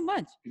you didn't do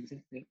much.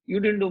 Exactly. You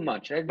didn't do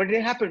much, right? But they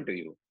happened to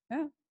you.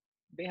 Yeah.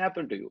 They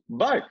happen to you.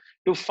 But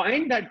to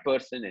find that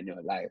person in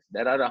your life,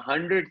 there are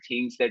 100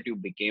 things that you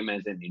became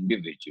as an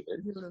individual,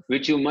 Beautiful.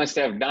 which you must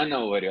have done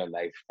over your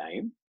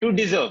lifetime to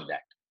deserve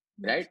that,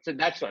 right? That's So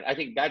that's what I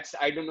think. That's,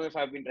 I don't know if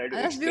I've been trying to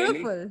that's explain it.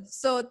 beautiful.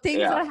 So things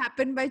Yeah, that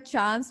happen by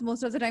chance,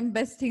 most of the time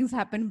best things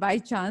happen by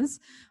chance,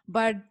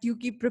 but you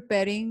keep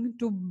preparing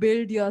to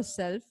build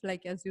yourself,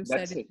 like as you said,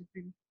 that's it.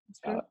 it's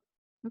beautiful.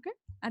 Okay.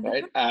 And the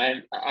Right.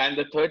 third. And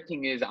the third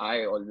thing is,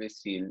 I always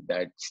feel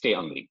that stay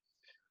hungry.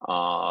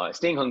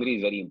 Staying hungry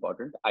is very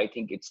important. I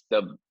think it's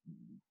the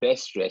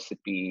best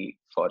recipe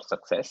for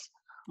success.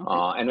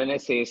 Okay. And when I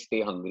say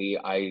stay hungry,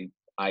 I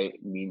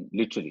mean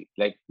literally,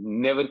 like,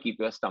 never keep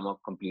your stomach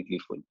completely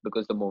full,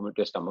 because the moment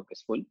your stomach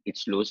is full, it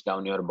slows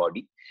down your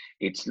body,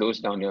 it slows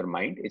down your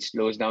mind, it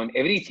slows down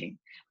everything,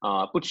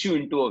 puts you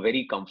into a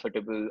very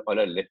comfortable or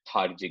a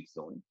lethargic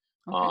zone.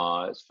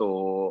 Okay.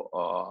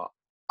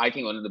 I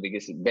think one of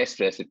the best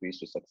recipes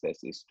to success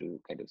is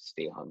to kind of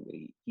stay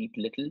hungry, eat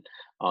little.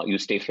 You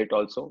stay fit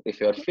also. If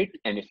you're fit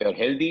and if you're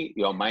healthy,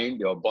 your mind,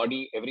 your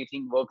body,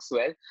 everything works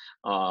well.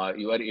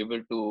 You are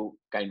able to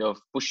kind of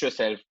push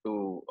yourself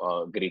to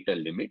greater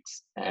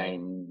limits.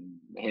 And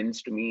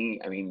hence, to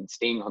me, I mean,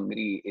 staying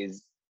hungry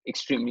is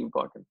extremely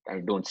important. I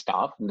don't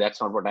starve. That's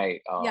not what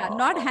Yeah,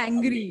 not I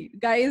mean. hangry,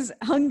 guys.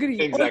 Hungry,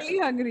 only Exactly.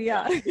 hungry.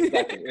 Yeah, Yeah.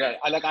 exactly. Right.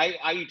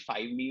 I eat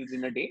 5 meals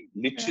in a day,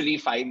 Yeah. literally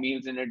 5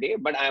 meals in a day,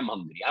 but I am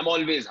hungry. I'm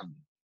always hungry.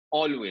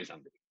 Always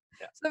hungry.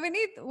 Yeah. So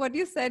Vinith, what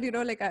you said,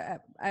 like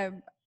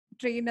I'm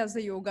trained as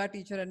a yoga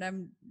teacher and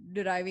I'm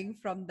deriving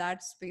from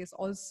that space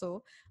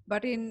also.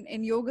 But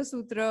in Yoga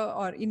Sutra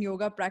or in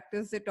yoga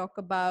practice, they talk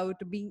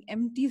about being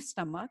empty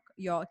stomach.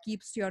 Your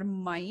keeps your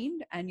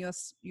mind and your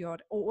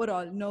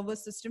overall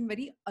nervous system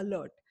very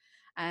alert,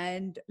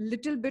 and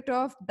little bit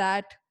of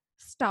that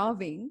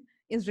starving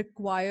is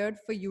required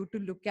for you to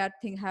look at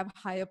things, have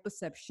higher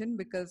perception,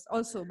 because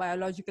also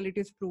biologically it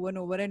is proven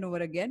over and over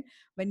again,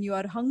 when you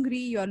are hungry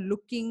you are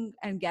looking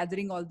and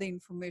gathering all the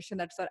information.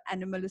 That's our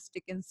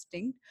animalistic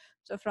instinct.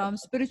 So from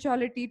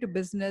spirituality to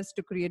business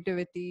to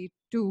creativity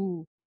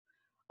to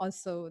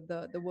also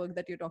the work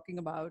that you're talking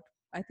about,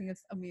 I think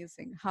it's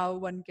amazing how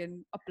one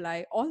can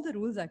apply all the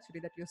rules actually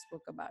that you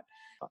spoke about.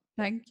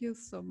 Thank you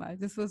so much,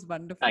 this was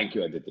wonderful. Thank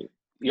you, Aditi.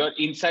 Your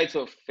insights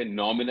were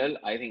phenomenal.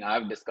 I think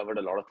I've discovered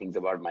a lot of things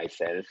about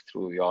myself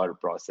through your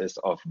process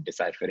of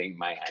deciphering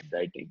my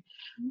handwriting.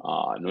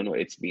 No,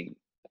 it's been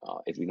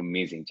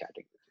amazing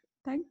chatting.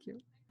 Thank you.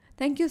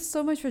 Thank you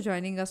so much for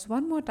joining us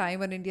one more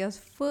time on India's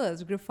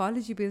first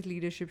graphology based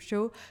leadership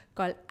show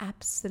called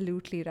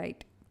Absolutely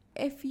Right.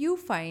 If you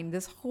find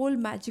this whole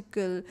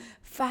magical,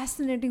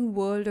 fascinating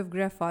world of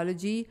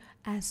graphology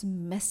as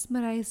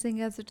mesmerizing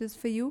as it is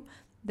for you,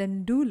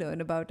 then do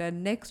learn about our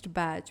next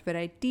batch where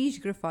I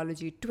teach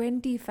graphology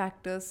 20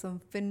 factors, some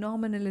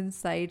phenomenal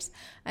insights,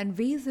 and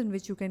ways in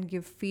which you can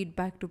give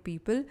feedback to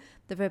people.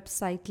 The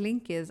website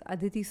link is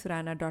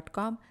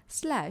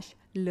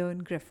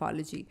aditisurana.com/learn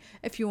graphology.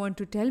 If you want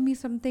to tell me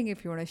something,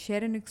 if you want to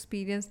share an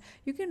experience,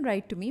 you can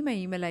write to me. My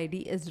email ID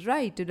is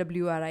write,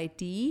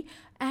 WRITE,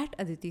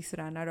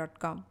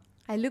 @aditisurana.com.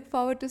 I look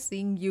forward to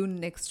seeing you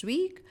next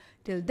week.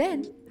 Till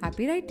then,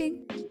 happy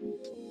writing.